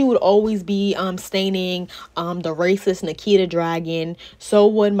 Like, she would always be staining the racist 𝙀𝙀𝙀𝙀𝙀. So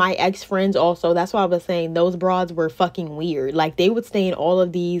would my ex-friends also. That's why I was saying those broads were fucking weird. Like, they would stain all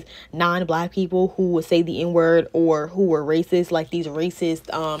of these non-black people who would say the N-word or who were racist, like these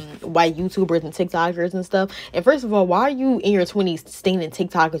racist white YouTubers and TikTokers and stuff. And first of all, why are you in your 20s staining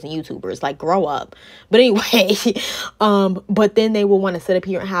TikTokers and YouTubers? Like, grow up. But anyway, but then they will want to sit up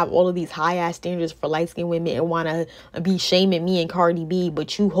here and have all of these high-ass standards for light-skinned women and want to be shaming me and Cardi B,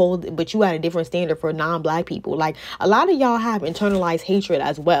 but you had a different standard for non-black people. Like, a lot of y'all have internalized hatred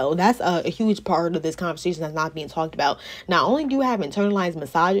as well. That's a huge part of this conversation that's not being talked about. Not only do you have internalized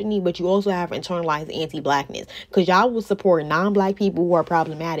misogyny, but you also have internalized anti-blackness, because y'all will support non-black people who are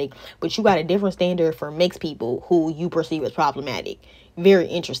problematic, but you got a different standard for mixed people who you perceive as problematic. Very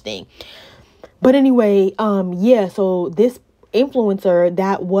interesting. But anyway, so this influencer,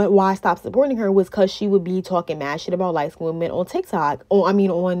 why I stopped supporting her was because she would be talking mad shit about light-skinned women on TikTok,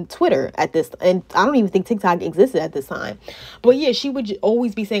 on Twitter at this, and I don't even think TikTok existed at this time. But yeah, she would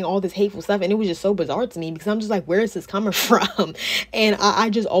always be saying all this hateful stuff, and it was just so bizarre to me, because I'm just like, where is this coming from? And I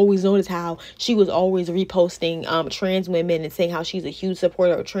just always noticed how she was always reposting trans women and saying how she's a huge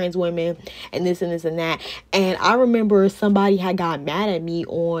supporter of trans women and this and this and that. And I remember somebody had got mad at me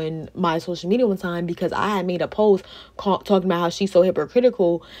on my social media one time because I had made a post talking about how she's so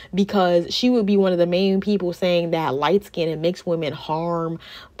hypocritical, because she would be one of the main people saying that light skin and mixed women harm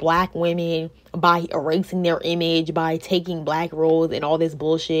black women by erasing their image, by taking black roles and all this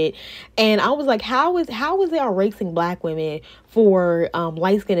bullshit. And I was like, how is it erasing black women for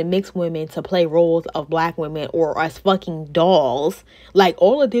light skin and mixed women to play roles of black women or as fucking dolls? Like,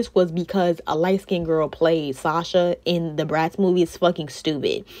 all of this was because a light skinned girl played Sasha in the Bratz movie. Is fucking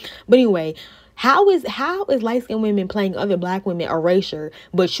stupid. But anyway, How is light-skinned women playing other black women erasure,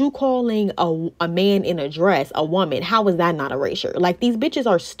 but you calling a man in a dress a woman? How is that not erasure? Like, these bitches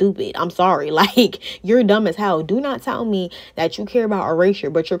are stupid. I'm sorry. Like, you're dumb as hell. Do not tell me that you care about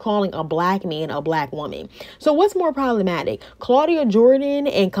erasure, but you're calling a black man a black woman. So what's more problematic? Claudia Jordan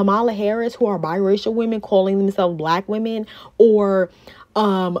and Kamala Harris, who are biracial women, calling themselves black women, or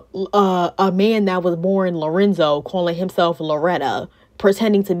a man that was born Lorenzo calling himself Loretta,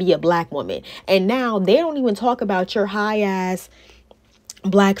 pretending to be a black woman? And now they don't even talk about your high ass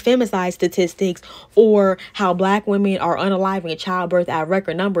black femicide statistics, or how black women are unaliving in childbirth at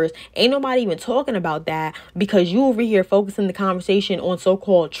record numbers. Ain't nobody even talking about that, because you over here focusing the conversation on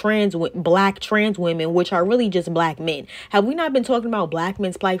so-called black trans women, which are really just black men. Have we not been talking about black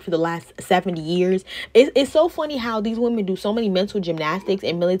men's plight for the last 70 years? It's so funny how these women do so many mental gymnastics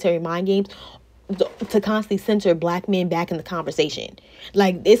and military mind games to constantly center black men back in the conversation.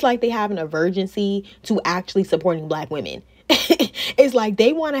 Like, it's like they have an urgency to actually supporting black women. It's like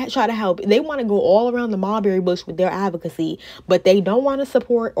they want to try to help. They want to go all around the mulberry bush with their advocacy, but they don't want to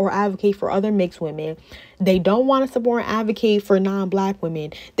support or advocate for other mixed women. They don't want to support and advocate for non-black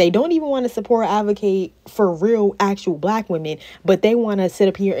women. They don't even want to support or advocate for real, actual black women, but they want to sit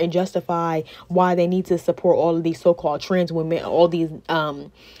up here and justify why they need to support all of these so-called trans women, all these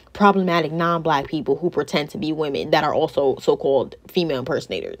problematic non-black people who pretend to be women that are also so-called female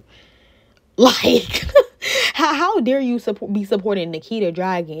impersonators. Like, how dare you be supporting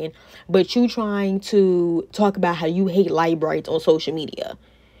𝙀𝙀𝙀𝙀𝙀, but you trying to talk about how you hate light brights on social media?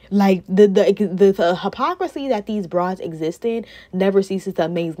 Like, the hypocrisy that these broads exist in never ceases to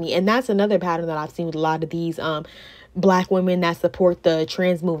amaze me. And that's another pattern that I've seen with a lot of these black women that support the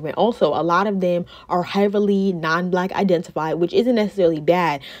trans movement. Also, a lot of them are heavily non-black identified, which isn't necessarily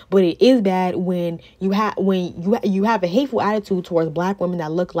bad, but it is bad when you have a hateful attitude towards black women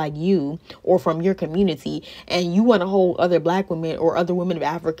that look like you or from your community, and you want to hold other black women or other women of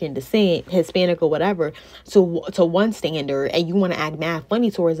African descent, Hispanic or whatever, to one standard, and you want to act mad funny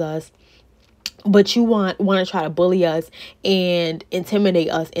towards us but you want to try to bully us and intimidate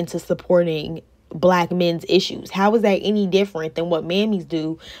us into supporting black men's issues. How is that any different than what mammies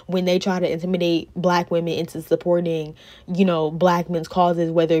do when they try to intimidate black women into supporting, you know, black men's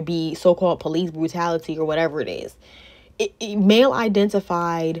causes, whether it be so-called police brutality or whatever it is? Male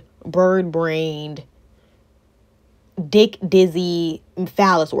identified, bird-brained, dick dizzy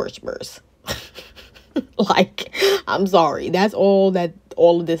phallus worshippers. Like, I'm sorry, that's all that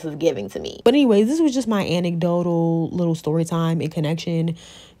all of this is giving to me. But anyways, this was just my anecdotal little story time in connection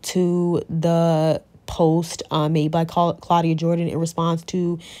to the post made by Claudia Jordan in response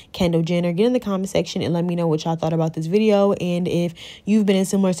to Kendall Jenner. Get in the comment section and let me know what y'all thought about this video, and if you've been in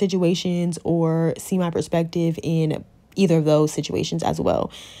similar situations or see my perspective in either of those situations as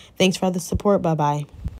well. Thanks for all the support. Bye bye.